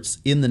ports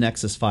in the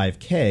Nexus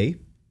 5K,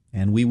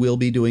 and we will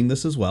be doing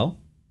this as well.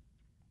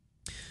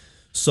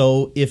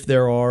 So if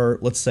there are,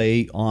 let's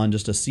say on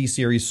just a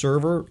C-Series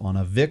server on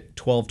a VIC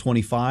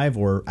 1225,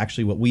 or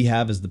actually what we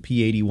have is the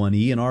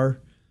P81E in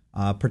our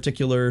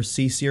particular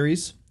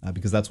C-Series,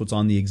 because that's what's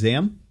on the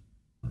exam,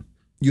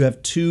 you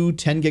have two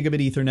 10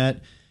 gigabit Ethernet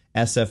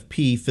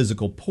SFP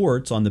physical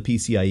ports on the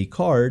PCIe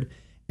card,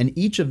 and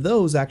each of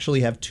those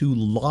actually have two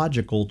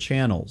logical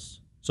channels.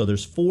 So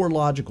there's 4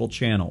 logical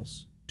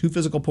channels, 2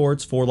 physical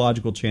ports, 4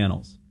 logical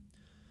channels.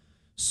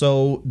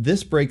 So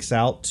this breaks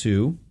out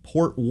to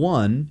port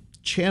 1,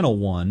 channel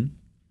 1,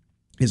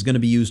 is going to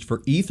be used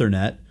for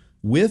Ethernet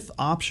with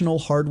optional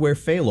hardware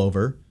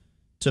failover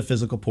to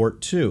physical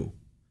port 2.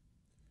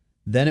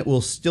 Then it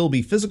will still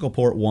be physical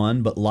port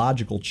 1, but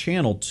logical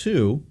channel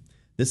 2.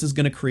 This is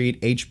going to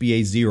create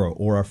HBA 0,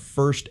 or our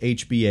first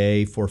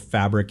HBA for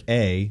Fabric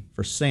A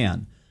for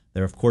SAN.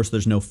 There, of course,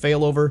 there's no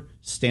failover.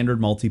 Standard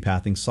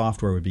multipathing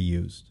software would be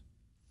used.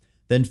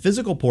 Then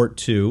physical port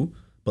 2,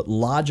 but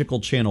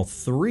logical channel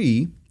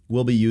 3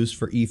 will be used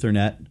for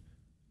Ethernet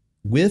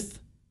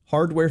with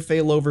hardware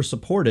failover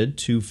supported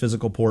to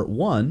physical port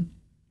 1.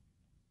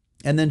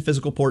 And then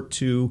physical port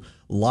 2,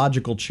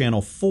 logical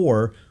channel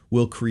 4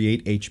 will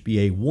create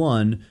HBA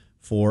 1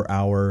 for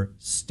our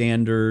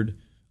standard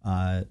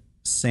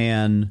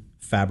SAN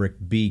Fabric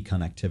B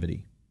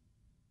connectivity.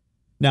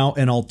 Now,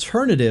 an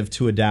alternative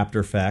to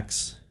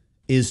AdapterFX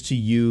is to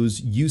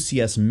use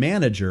UCS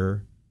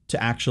Manager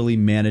to actually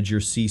manage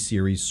your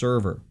C-Series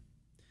server.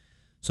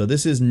 So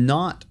this is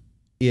not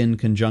in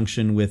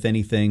conjunction with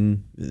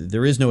anything.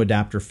 There is no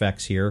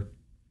AdapterFX here.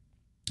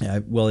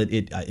 Well,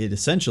 it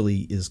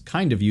essentially is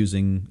kind of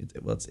using,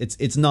 well,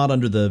 it's not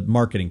under the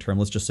marketing term,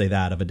 let's just say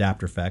that, of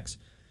AdapterFX.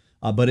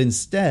 But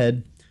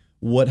instead,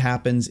 what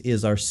happens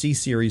is our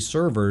C-Series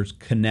servers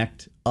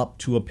connect up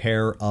to a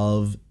pair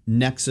of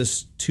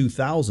Nexus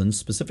 2000,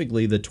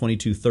 specifically the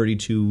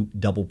 2232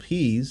 double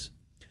Ps,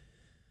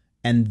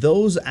 and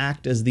those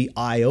act as the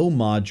I/O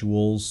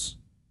modules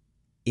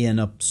in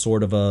a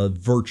sort of a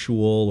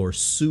virtual or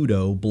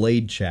pseudo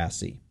blade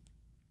chassis.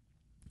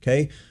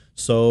 Okay,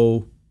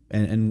 so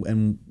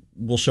and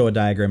we'll show a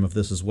diagram of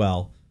this as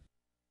well.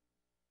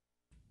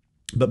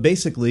 But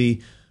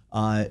basically,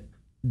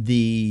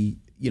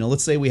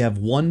 let's say we have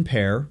one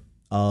pair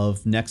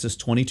of Nexus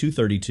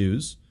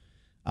 2232s.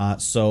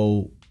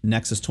 So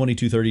Nexus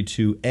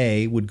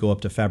 2232A would go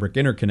up to Fabric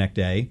Interconnect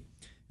A,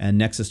 and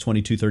Nexus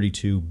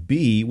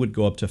 2232B would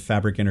go up to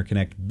Fabric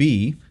Interconnect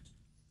B,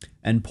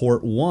 and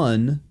port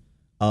 1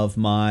 of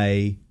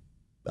my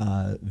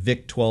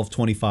VIC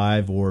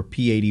 1225 or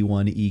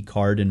P81E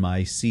card in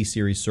my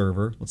C-Series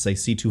server, let's say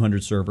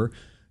C200 server,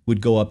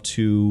 would go up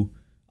to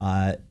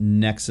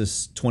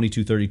Nexus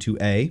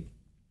 2232A,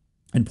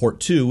 and port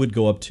 2 would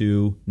go up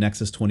to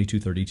Nexus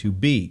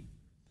 2232B.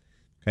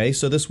 Okay,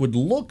 so this would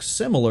look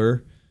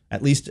similar,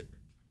 at least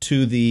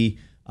to the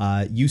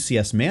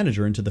UCS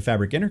Manager and to the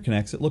Fabric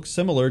Interconnects. It looks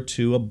similar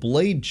to a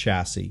blade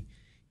chassis.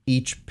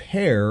 Each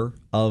pair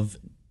of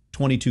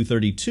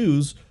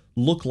 2232s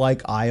look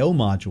like I/O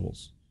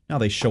modules. Now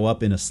they show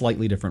up in a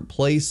slightly different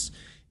place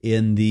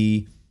in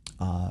the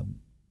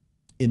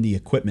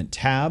equipment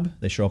tab.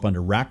 They show up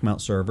under rack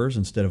mount servers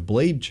instead of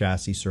blade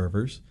chassis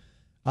servers,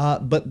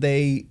 but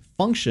they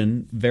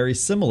function very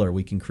similar.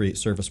 We can create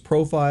service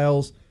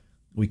profiles.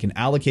 We can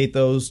allocate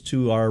those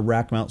to our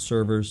rack mount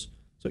servers.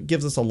 So it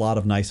gives us a lot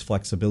of nice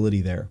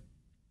flexibility there,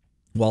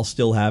 while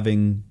still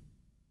having,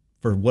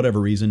 for whatever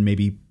reason,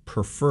 maybe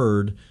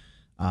preferred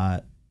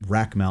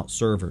rack mount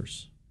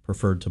servers,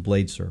 preferred to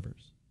blade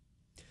servers.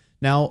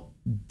 Now,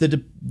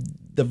 the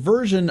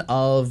version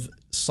of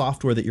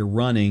software that you're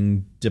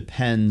running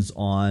depends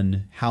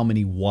on how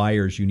many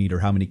wires you need or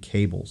how many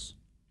cables.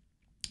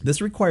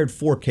 This required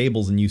 4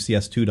 cables in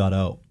UCS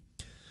 2.0.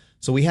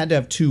 So we had to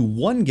have 2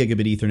 1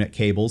 gigabit Ethernet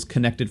cables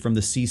connected from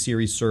the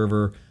C-Series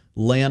server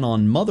LAN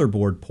on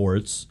motherboard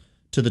ports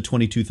to the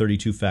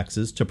 2232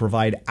 FEXs to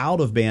provide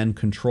out-of-band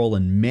control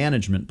and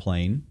management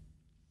plane.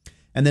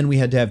 And then we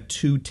had to have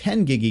 2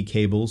 10 gig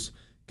cables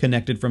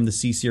connected from the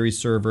C-Series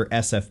server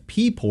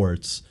SFP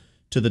ports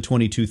to the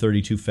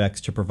 2232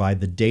 FEX to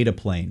provide the data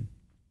plane.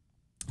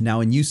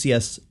 Now in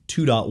UCS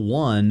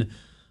 2.1,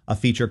 a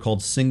feature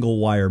called single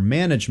wire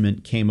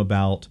management came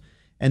about,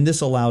 and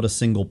this allowed a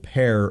single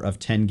pair of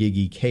 10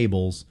 gig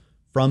cables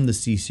from the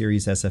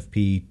C-Series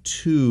SFP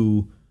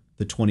to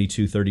the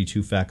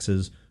 2232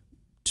 FEXs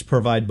to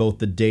provide both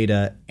the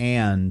data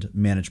and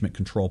management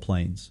control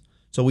planes.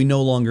 So we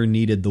no longer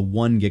needed the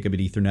 1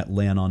 gigabit Ethernet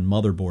LAN on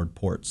motherboard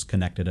ports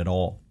connected at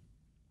all.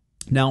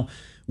 Now,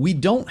 we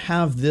don't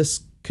have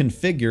this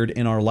configured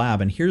in our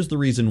lab, and here's the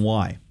reason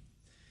why.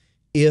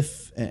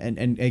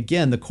 And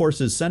again, the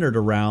course is centered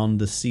around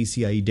the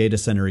CCIE data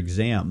center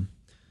exam.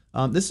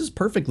 This is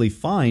perfectly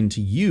fine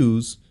to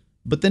use,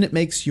 but then it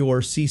makes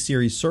your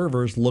C-Series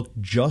servers look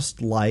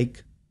just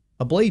like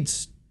a blade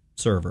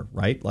server,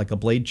 right? Like a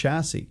blade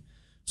chassis.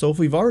 So if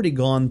we've already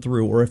gone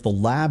through, or if the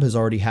lab has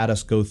already had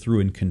us go through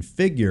and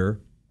configure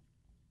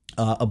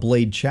a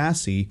Blade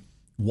chassis,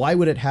 why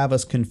would it have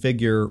us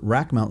configure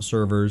rack mount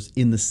servers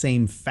in the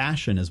same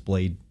fashion as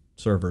Blade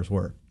servers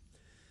were?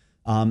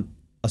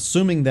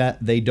 Assuming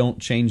that they don't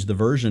change the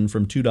version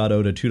from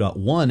 2.0 to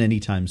 2.1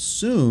 anytime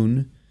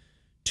soon,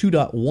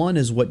 2.1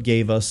 is what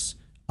gave us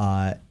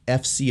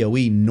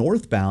FCOE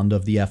northbound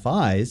of the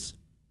FIs,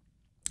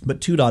 but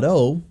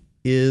 2.0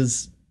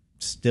 is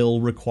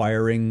still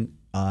requiring,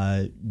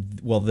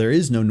 well, there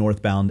is no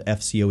northbound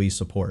FCOE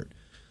support.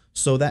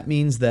 So that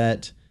means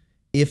that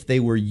if they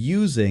were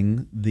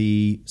using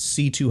the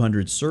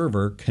C200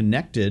 server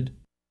connected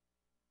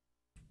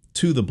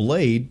to the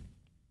Blade,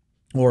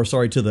 or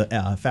sorry, to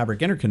the Fabric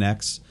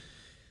interconnects,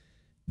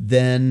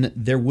 then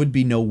there would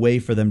be no way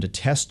for them to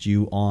test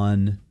you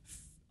on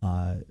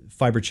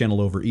Fiber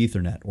Channel over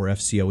Ethernet, or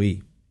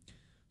FCOE.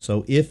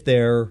 So if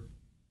they're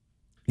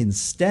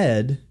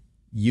instead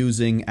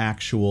using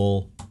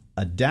actual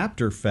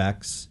adapter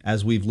FECs,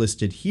 as we've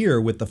listed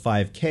here with the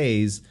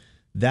 5Ks,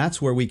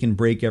 that's where we can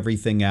break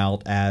everything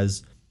out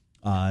as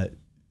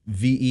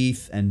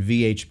VETH and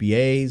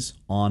VHBAs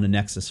on a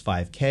Nexus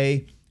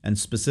 5K, and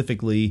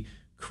specifically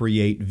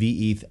create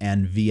VETH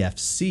and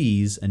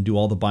VFCs and do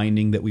all the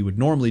binding that we would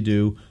normally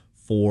do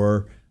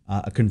for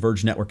a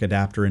converged network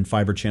adapter and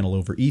Fiber Channel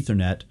over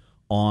Ethernet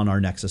on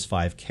our Nexus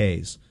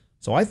 5Ks.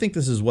 So I think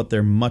this is what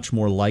they're much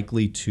more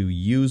likely to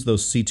use,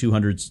 those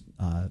C200s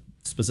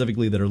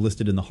specifically that are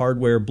listed in the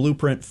hardware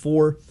blueprint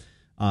for,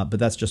 but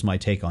that's just my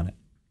take on it.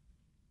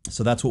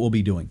 So that's what we'll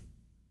be doing.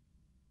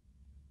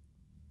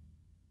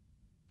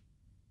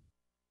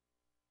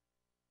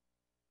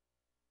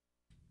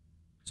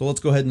 So let's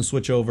go ahead and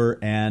switch over,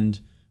 and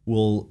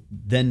we'll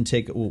then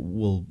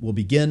we'll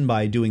begin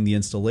by doing the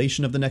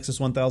installation of the Nexus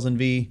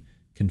 1000V,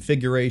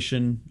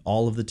 configuration,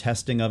 all of the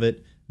testing of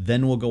it.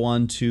 Then we'll go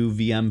on to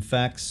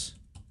VMFEX,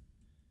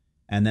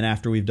 and then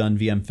after we've done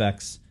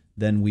VMFEX,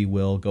 then we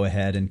will go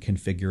ahead and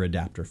configure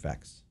adapter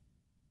FECs.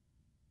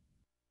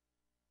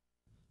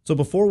 So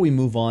before we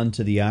move on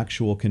to the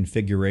actual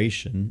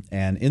configuration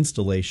and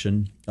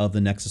installation of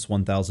the Nexus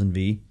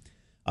 1000V,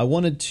 I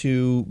wanted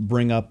to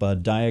bring up a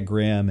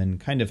diagram and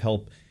kind of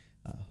hope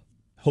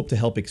to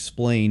help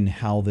explain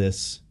how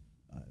this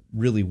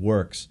really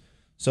works.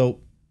 So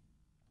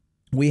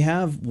we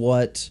have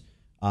what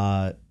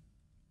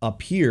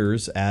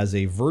appears as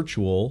a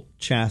virtual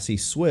chassis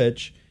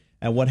switch,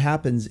 and what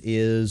happens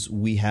is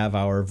we have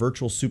our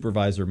virtual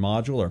supervisor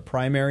module, our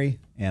primary,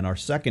 and our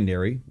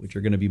secondary, which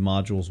are going to be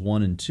modules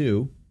 1 and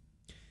 2.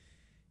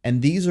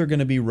 And these are going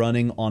to be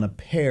running on a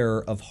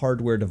pair of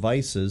hardware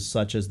devices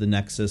such as the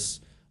Nexus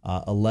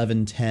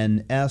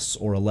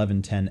 1110S or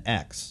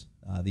 1110X.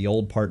 The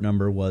old part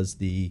number was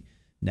the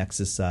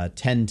Nexus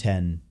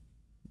 1010.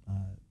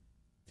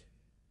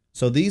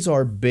 So these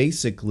are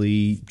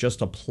basically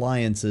just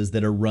appliances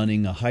that are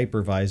running a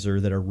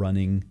hypervisor that are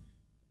running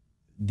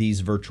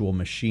these virtual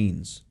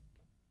machines.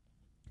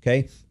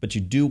 Okay, but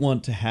you do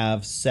want to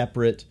have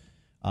separate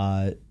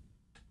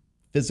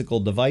physical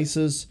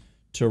devices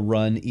to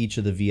run each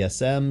of the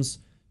VSMs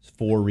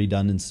for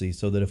redundancy,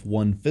 so that if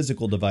one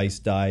physical device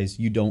dies,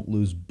 you don't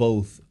lose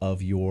both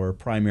of your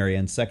primary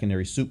and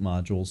secondary SOUP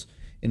modules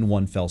in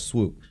one fell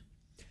swoop.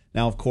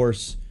 Now, of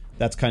course,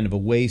 that's kind of a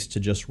waste to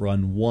just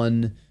run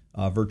one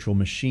virtual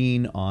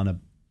machine on a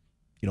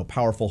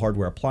powerful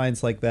hardware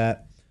appliance like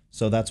that.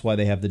 So that's why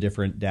they have the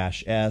different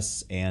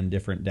 -S and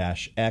different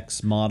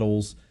 -X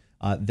models.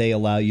 They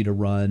allow you to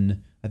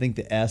run, I think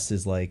the S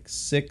is like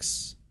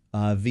 6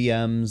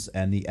 VMs,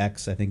 and the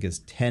X I think is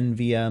 10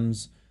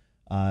 VMs.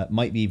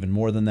 Might be even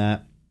more than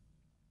that.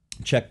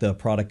 Check the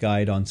product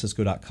guide on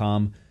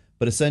Cisco.com.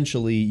 But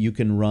essentially, you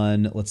can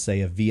run, let's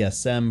say, a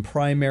VSM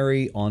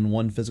primary on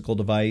one physical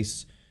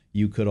device.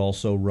 You could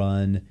also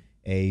run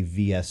a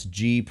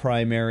VSG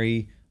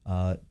primary,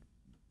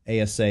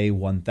 ASA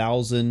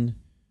 1000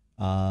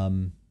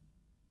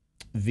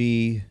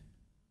 V.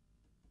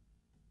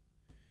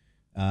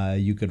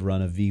 You could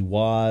run a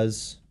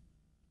VWAS.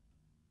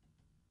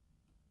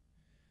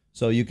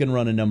 So you can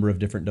run a number of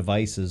different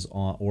devices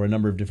or a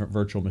number of different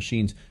virtual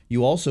machines.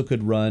 You also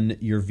could run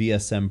your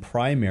VSM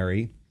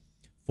primary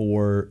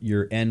for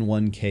your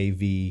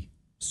N1KV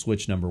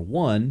switch number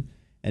 1,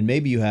 and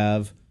maybe you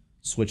have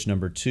switch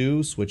number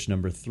 2, switch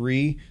number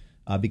 3,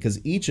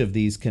 because each of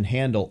these can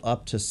handle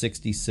up to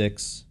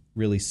 66,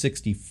 really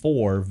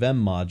 64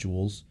 VEM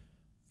modules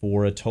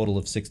for a total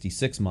of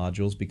 66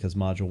 modules, because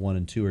module 1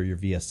 and 2 are your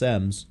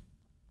VSMs.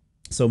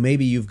 So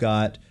maybe you've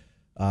got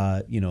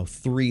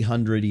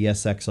 300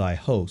 ESXi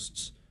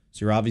hosts.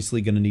 So you're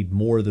obviously going to need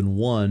more than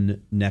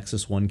one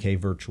Nexus 1K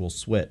virtual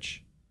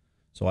switch.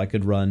 So I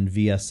could run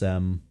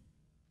VSM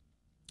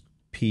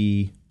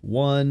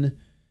P1,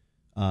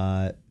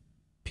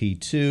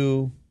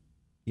 P2,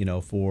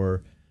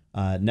 for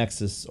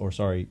Nexus, or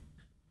sorry,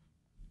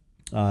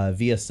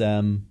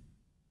 VSM,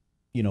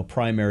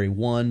 primary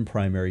 1,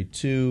 primary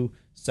 2,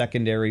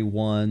 secondary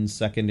 1,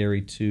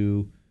 secondary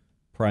 2,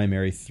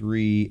 primary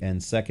 3,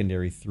 and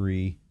secondary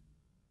 3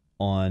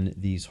 on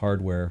these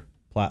hardware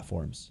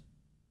platforms.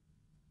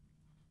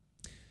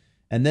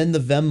 And then the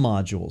VEM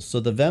modules. So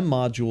the VEM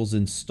modules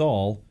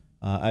install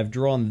I've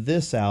drawn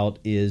this out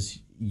is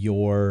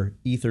your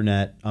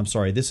Ethernet. I'm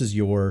sorry, this is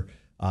your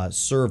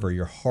server,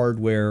 your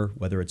hardware,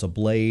 whether it's a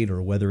blade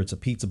or whether it's a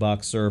pizza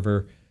box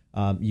server.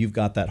 You've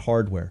got that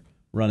hardware.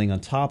 Running on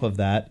top of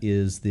that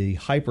is the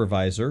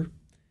hypervisor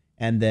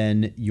and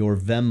then your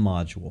Vem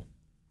module.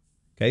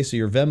 Okay, so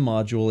your Vem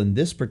module in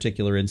this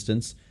particular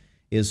instance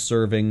is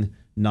serving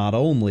not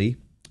only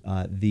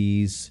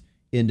these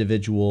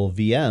individual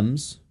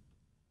VMs,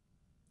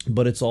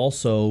 but it's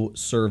also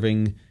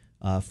serving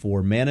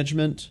for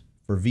management,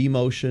 for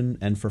vMotion,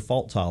 and for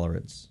fault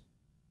tolerance.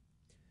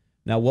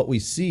 Now what we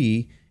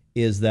see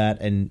is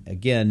that, and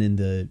again in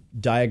the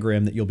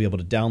diagram that you'll be able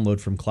to download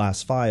from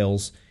class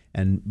files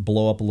and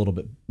blow up a little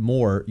bit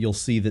more, you'll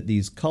see that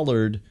these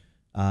colored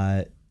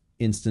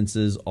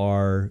instances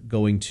are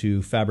going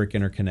to Fabric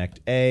Interconnect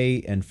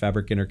A and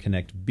Fabric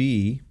Interconnect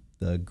B.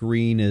 The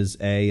green is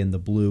A and the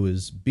blue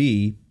is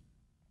B.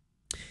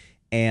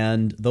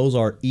 And those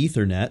are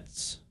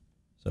Ethernets.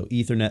 So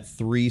Ethernet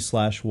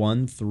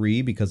 3/1,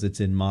 3 because it's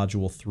in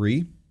module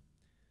 3.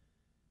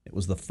 It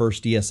was the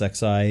first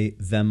ESXi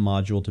Vem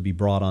module to be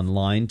brought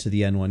online to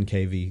the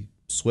N1KV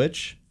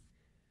switch.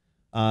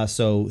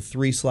 So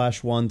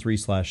 3/1,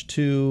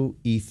 3/2,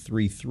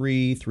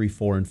 E3, 3,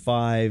 4, and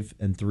 5,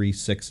 and 3,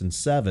 6, and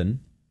 7.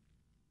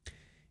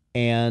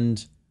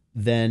 And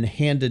then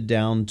handed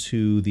down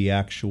to the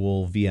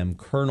actual VM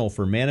kernel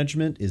for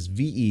management is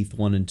VETH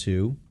 1 and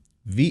 2,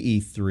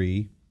 VETH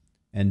 3,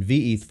 and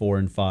VETH 4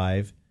 and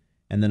 5,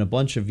 and then a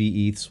bunch of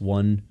VETHs,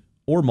 one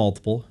or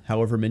multiple,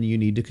 however many you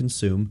need to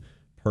consume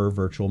per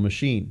virtual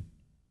machine.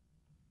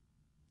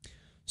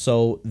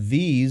 So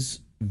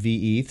these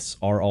VETHs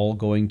are all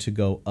going to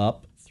go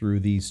up through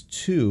these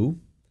two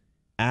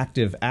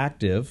active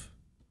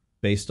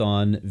based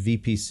on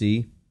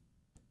VPC,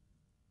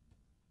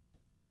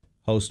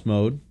 host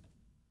mode,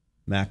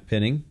 MAC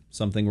pinning,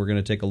 something we're going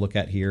to take a look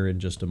at here in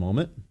just a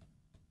moment.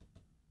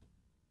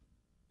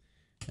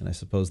 And I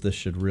suppose this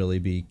should really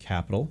be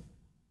capital.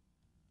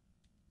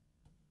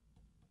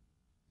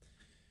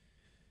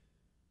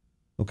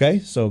 Okay,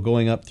 so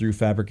going up through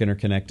Fabric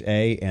Interconnect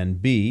A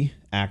and B,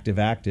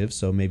 active,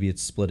 so maybe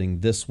it's splitting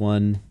this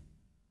one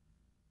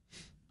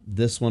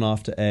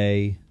off to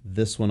A,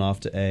 this one off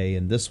to A,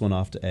 and this one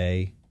off to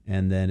A,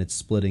 and then it's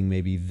splitting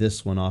maybe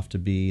this one off to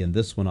B and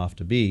this one off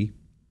to B.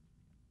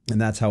 And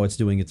that's how it's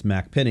doing its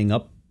MAC pinning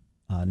up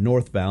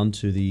northbound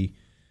to the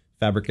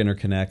Fabric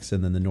Interconnects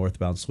and then the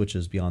northbound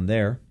switches beyond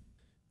there.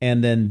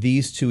 And then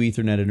these two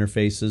Ethernet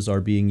interfaces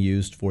are being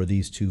used for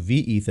these two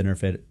VETH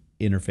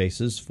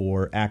interfaces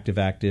for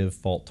active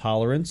fault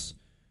tolerance.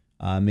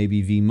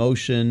 Maybe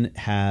vMotion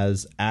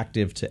has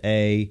active to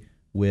A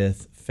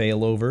with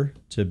failover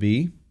to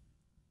B.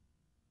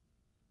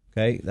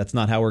 Okay, that's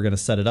not how we're going to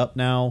set it up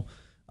now.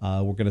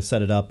 We're going to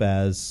set it up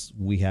as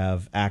we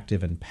have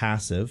active and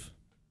passive.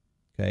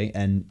 Okay,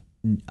 and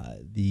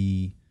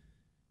the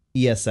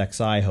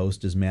ESXi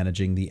host is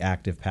managing the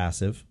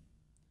active-passive.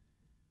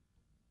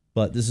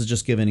 But this is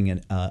just giving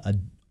an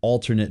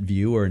alternate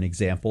view or an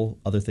example,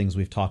 other things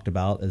we've talked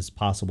about as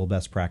possible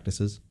best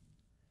practices.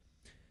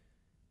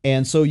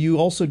 And so you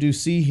also do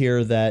see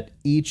here that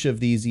each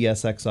of these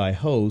ESXi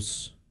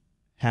hosts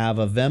have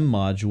a Vem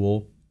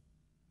module,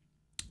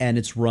 and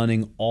it's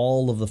running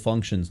all of the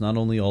functions, not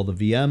only all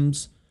the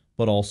VMs,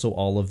 but also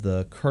all of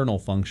the kernel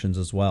functions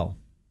as well.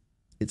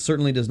 It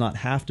certainly does not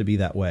have to be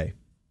that way.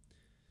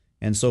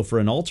 And so for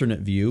an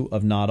alternate view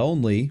of not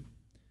only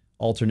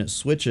alternate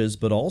switches,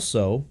 but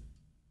also,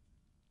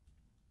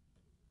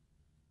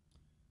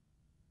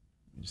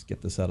 just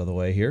get this out of the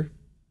way here,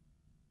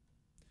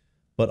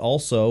 but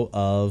also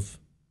of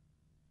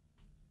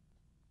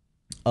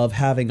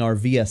having our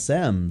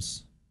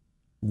VSMs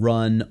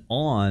run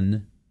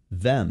on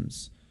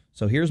VEMs.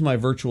 So here's my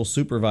virtual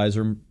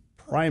supervisor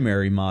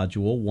primary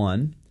module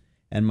 1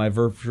 and my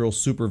virtual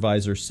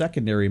supervisor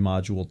secondary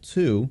module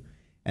 2,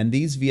 and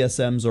these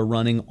VSMs are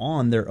running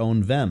on their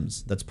own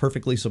VEMs. That's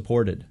perfectly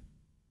supported.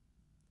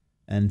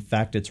 In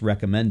fact, it's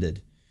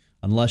recommended.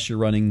 Unless you're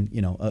running,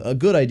 you know, a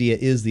good idea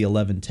is the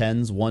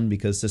 1110s, one,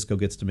 because Cisco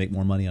gets to make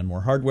more money on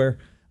more hardware.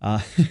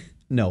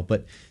 No,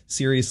 but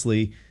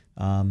seriously,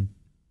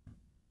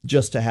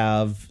 just to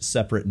have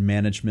separate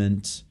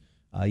management,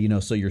 you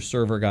know, so your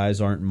server guys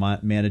aren't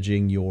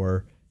managing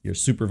your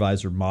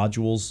supervisor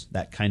modules.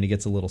 That kind of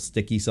gets a little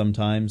sticky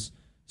sometimes.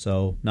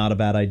 So not a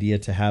bad idea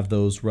to have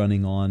those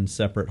running on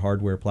separate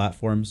hardware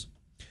platforms.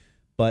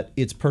 But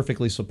it's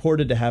perfectly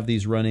supported to have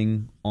these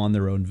running on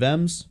their own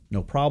VEMs,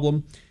 no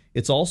problem.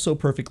 It's also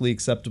perfectly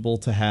acceptable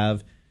to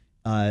have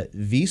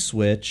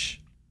vSwitch,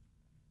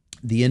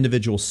 the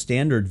individual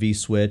standard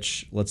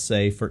vSwitch, let's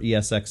say for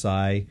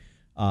ESXi,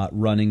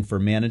 running for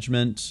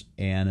management,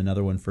 and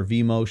another one for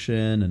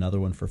vMotion,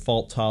 another one for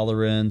fault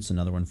tolerance,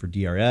 another one for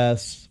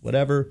DRS,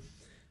 whatever,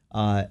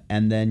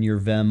 and then your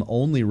Vem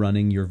only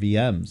running your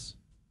VMs,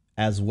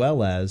 as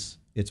well as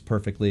it's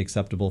perfectly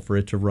acceptable for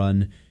it to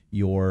run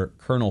your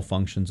kernel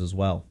functions as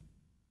well.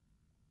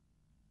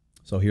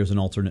 So here's an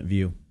alternate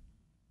view.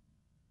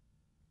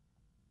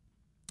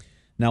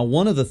 Now,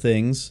 one of the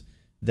things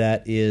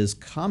that is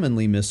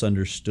commonly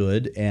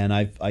misunderstood and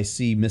I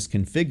see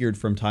misconfigured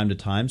from time to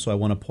time, so I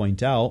want to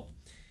point out,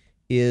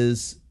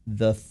 is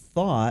the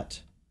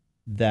thought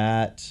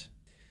that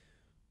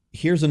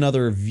here's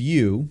another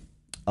view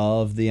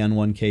of the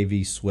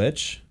N1KV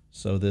switch.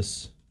 So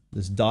this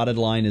dotted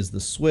line is the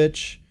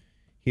switch.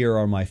 Here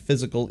are my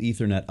physical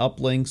Ethernet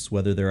uplinks,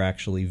 whether they're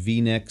actually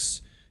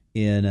VNICs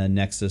in a in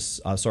a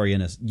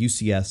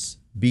UCS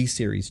B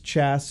series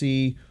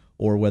chassis,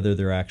 or whether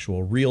they're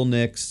actual real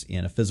NICs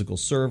in a physical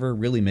server,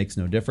 really makes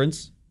no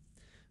difference.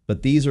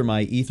 But these are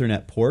my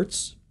Ethernet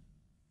ports,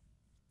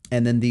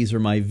 and then these are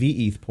my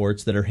vEth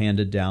ports that are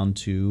handed down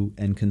to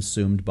and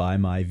consumed by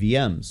my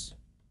VMs.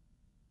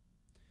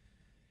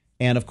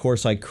 And of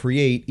course, I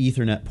create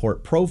Ethernet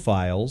port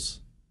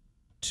profiles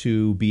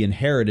to be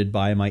inherited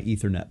by my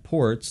Ethernet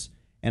ports,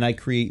 and I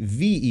create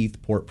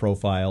vEth port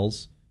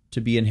profiles to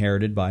be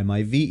inherited by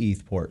my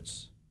vEth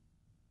ports.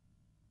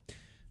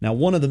 Now,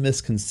 one of the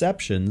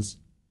misconceptions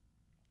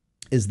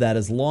is that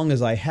as long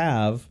as I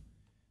have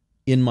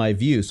in my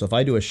view, so if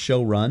I do a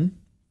show run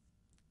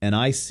and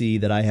I see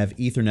that I have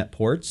Ethernet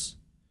ports,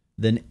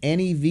 then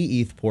any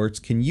vEth ports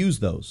can use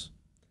those.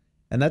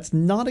 And that's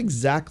not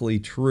exactly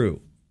true.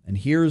 And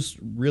here's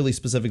really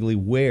specifically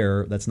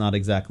where that's not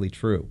exactly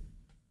true.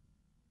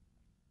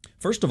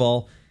 First of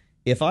all,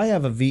 if I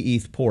have a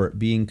vEth port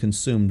being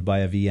consumed by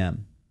a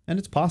VM, and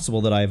it's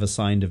possible that I have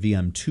assigned a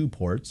VM 2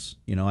 ports,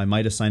 I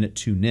might assign it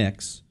 2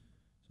 NICs,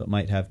 so it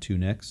might have 2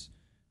 NICs.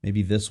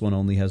 Maybe this one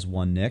only has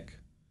 1 NIC.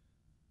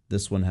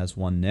 This one has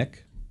 1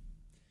 NIC.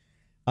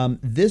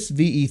 This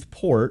vEth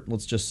port,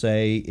 let's just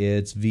say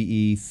it's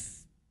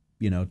vEth,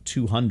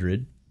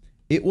 200,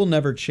 it will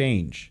never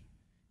change.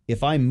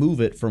 If I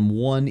move it from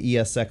one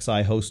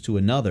ESXi host to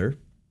another,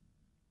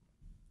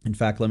 in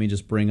fact, let me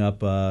just bring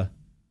up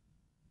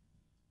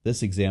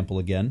this example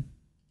again.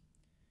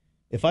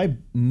 If I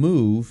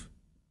move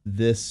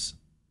this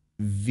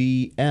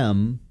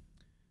VM,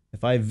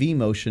 if I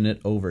vMotion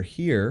it over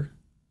here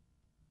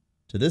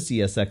to this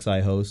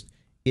ESXi host,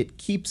 it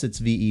keeps its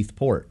vEth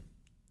port.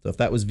 So if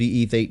that was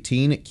vEth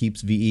 18, it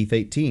keeps vEth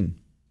 18.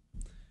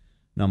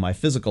 Now my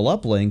physical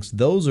uplinks,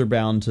 those are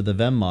bound to the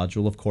VEM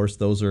module. Of course,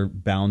 those are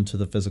bound to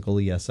the physical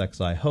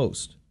ESXi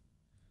host.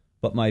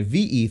 But my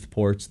vEth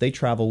ports, they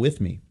travel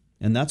with me.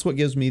 And that's what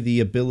gives me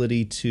the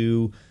ability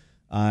to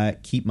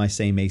keep my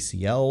same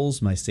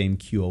ACLs, my same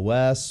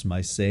QoS,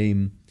 my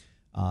same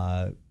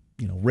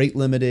rate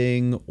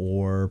limiting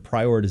or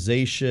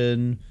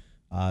prioritization,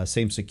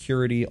 same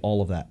security,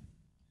 all of that.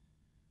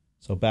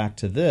 So back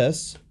to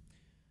this,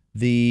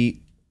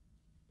 the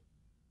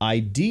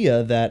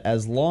idea that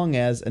as long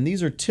as, and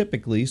these are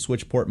typically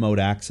switch port mode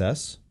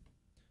access.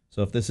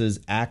 So if this is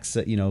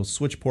access,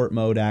 switch port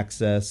mode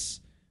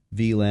access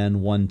VLAN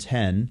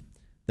 110,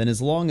 then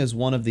as long as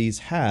one of these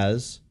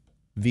has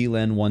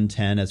VLAN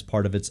 110 as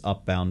part of its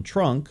upbound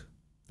trunk,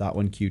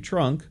 .1Q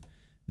trunk,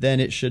 then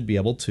it should be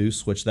able to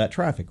switch that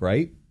traffic,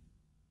 right?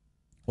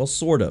 Well,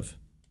 sort of.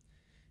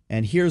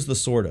 And here's the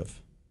sort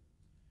of.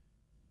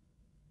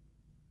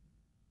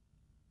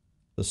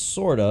 The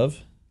sort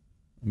of,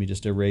 let me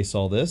just erase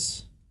all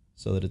this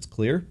so that it's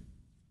clear.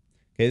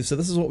 Okay, so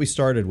this is what we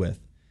started with.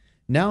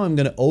 Now I'm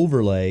going to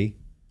overlay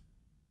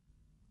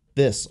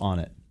this on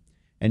it.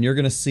 And you're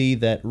going to see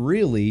that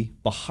really,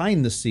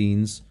 behind the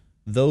scenes,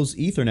 those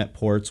Ethernet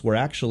ports were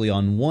actually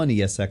on one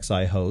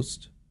ESXi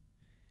host,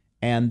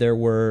 and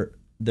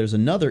there's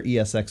another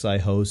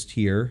ESXi host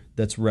here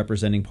that's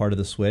representing part of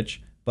the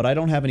switch, but I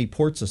don't have any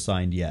ports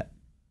assigned yet.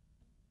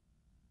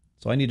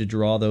 So I need to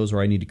draw those,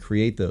 or I need to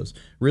create those.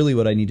 Really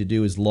what I need to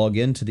do is log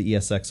into the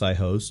ESXi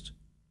host,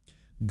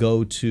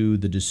 go to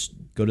the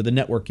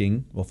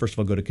networking. Well, first of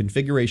all, go to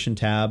Configuration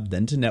tab,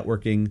 then to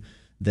Networking,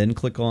 then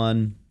click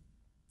on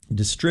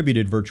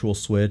Distributed Virtual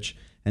Switch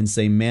and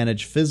say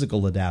Manage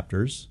Physical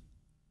Adapters,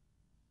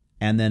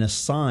 and then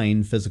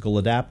assign physical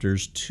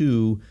adapters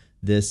to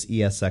this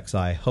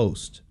ESXi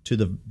host, to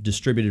the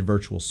distributed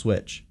virtual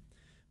switch.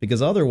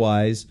 Because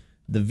otherwise,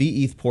 the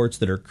vEth ports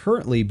that are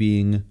currently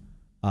being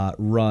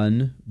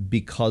run,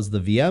 because the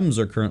VMs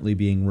are currently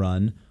being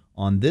run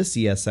on this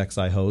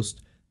ESXi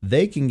host,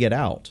 they can get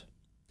out.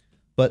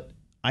 But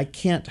I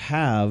can't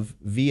have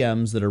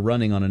VMs that are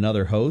running on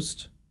another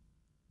host.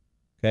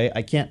 Okay,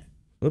 I can't,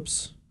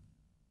 whoops,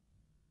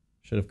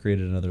 should have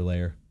created another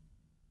layer.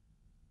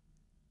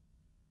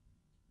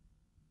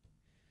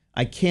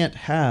 I can't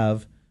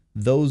have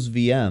those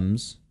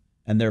VMs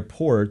and their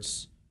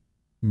ports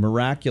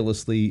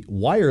miraculously,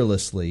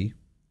 wirelessly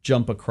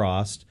jump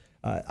across.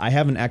 I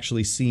haven't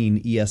actually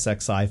seen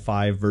ESXi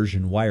 5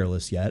 version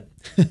wireless yet,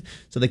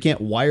 so they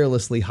can't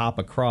wirelessly hop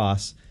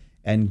across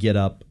and get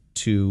up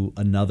to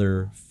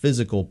another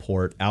physical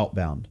port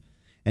outbound.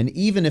 And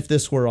even if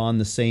this were on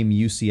the same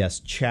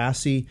UCS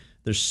chassis,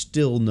 there's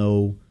still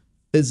no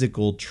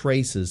physical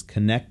traces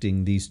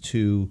connecting these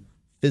two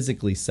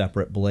physically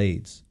separate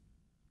blades.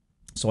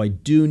 So I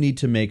do need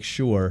to make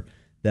sure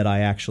that I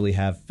actually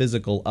have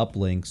physical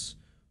uplinks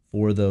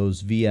for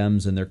those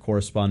VMs and their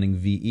corresponding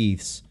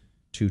vEths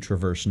to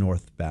traverse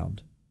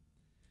northbound.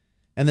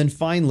 And then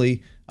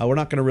finally, We're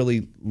not going to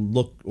really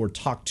look or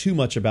talk too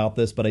much about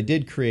this, but I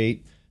did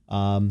create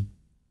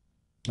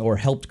or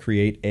helped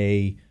create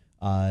a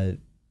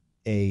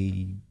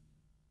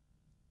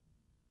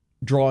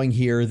drawing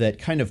here that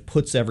kind of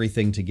puts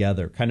everything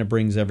together, kind of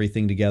brings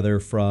everything together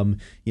from,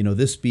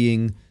 this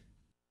being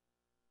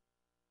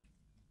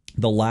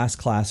the last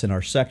class in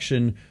our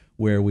section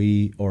where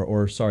we,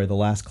 the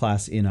last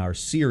class in our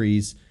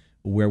series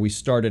where we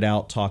started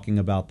out talking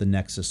about the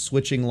Nexus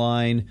switching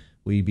line.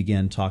 We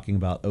began talking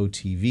about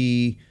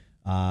OTV,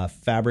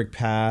 Fabric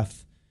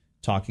Path,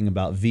 talking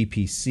about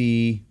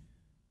VPC,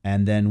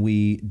 and then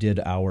we did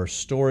our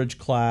storage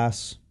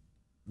class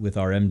with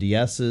our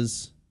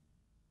MDSs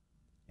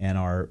and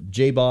our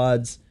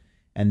JBODs,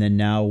 and then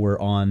now we're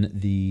on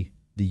the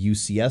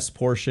UCS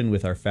portion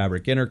with our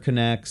Fabric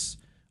interconnects,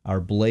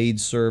 our Blade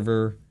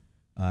server,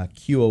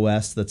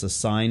 QoS that's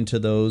assigned to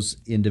those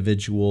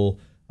individual,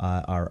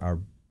 our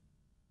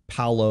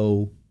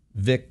Palo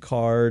VIC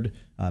card,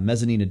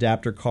 mezzanine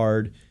adapter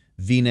card,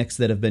 VNICs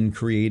that have been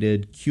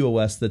created,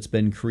 QoS that's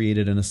been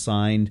created and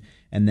assigned,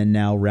 and then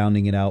now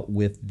rounding it out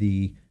with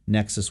the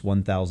Nexus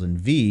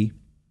 1000V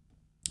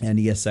and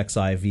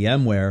ESXi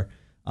VMware,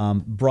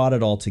 brought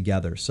it all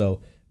together.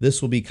 So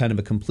this will be kind of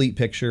a complete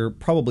picture,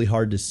 probably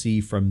hard to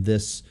see from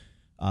this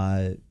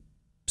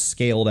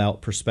scaled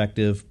out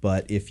perspective,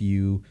 but if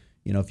you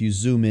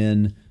zoom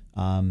in,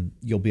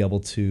 you'll be able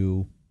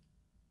to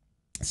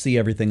see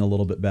everything a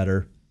little bit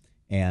better,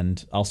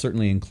 and I'll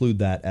certainly include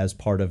that as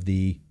part of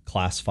the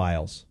class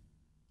files.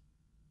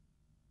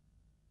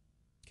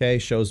 Okay,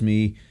 shows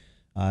me,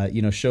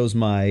 shows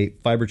my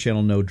fiber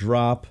channel node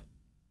drop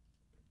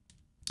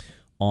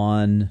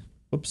on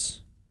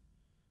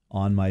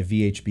my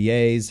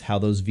VHBAs, how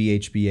those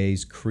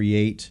VHBAs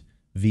create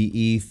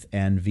vETH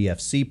and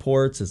VFC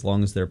ports as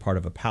long as they're part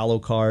of a Palo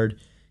card.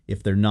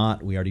 If they're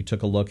not, we already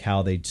took a look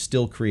how they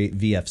still create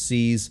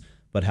VFCs,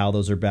 but how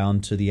those are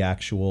bound to the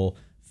actual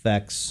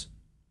FEX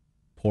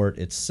port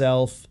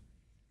itself.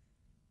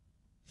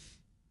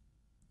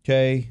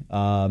 Okay,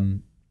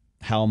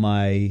 how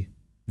my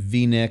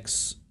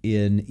VNICs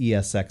in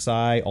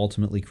ESXi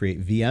ultimately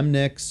create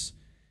VMNICs,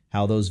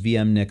 how those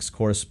VMNICs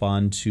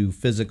correspond to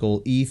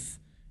physical ETH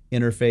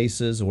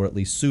interfaces, or at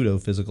least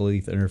pseudo-physical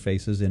ETH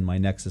interfaces in my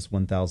Nexus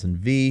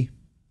 1000V.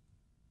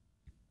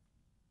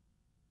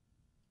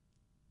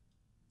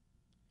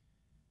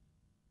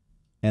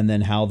 And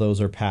then how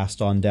those are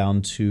passed on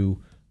down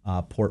to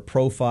port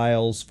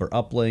profiles for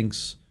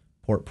uplinks,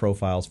 port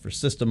profiles for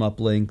system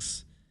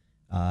uplinks,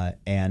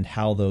 and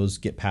how those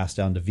get passed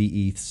down to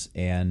vETHs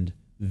and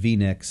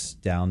VNICs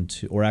down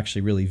to, or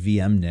actually really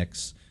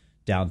VMNICs,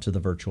 down to the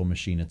virtual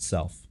machine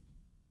itself.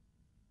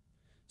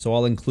 So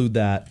I'll include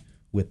that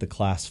with the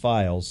class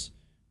files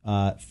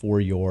for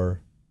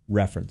your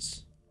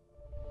reference.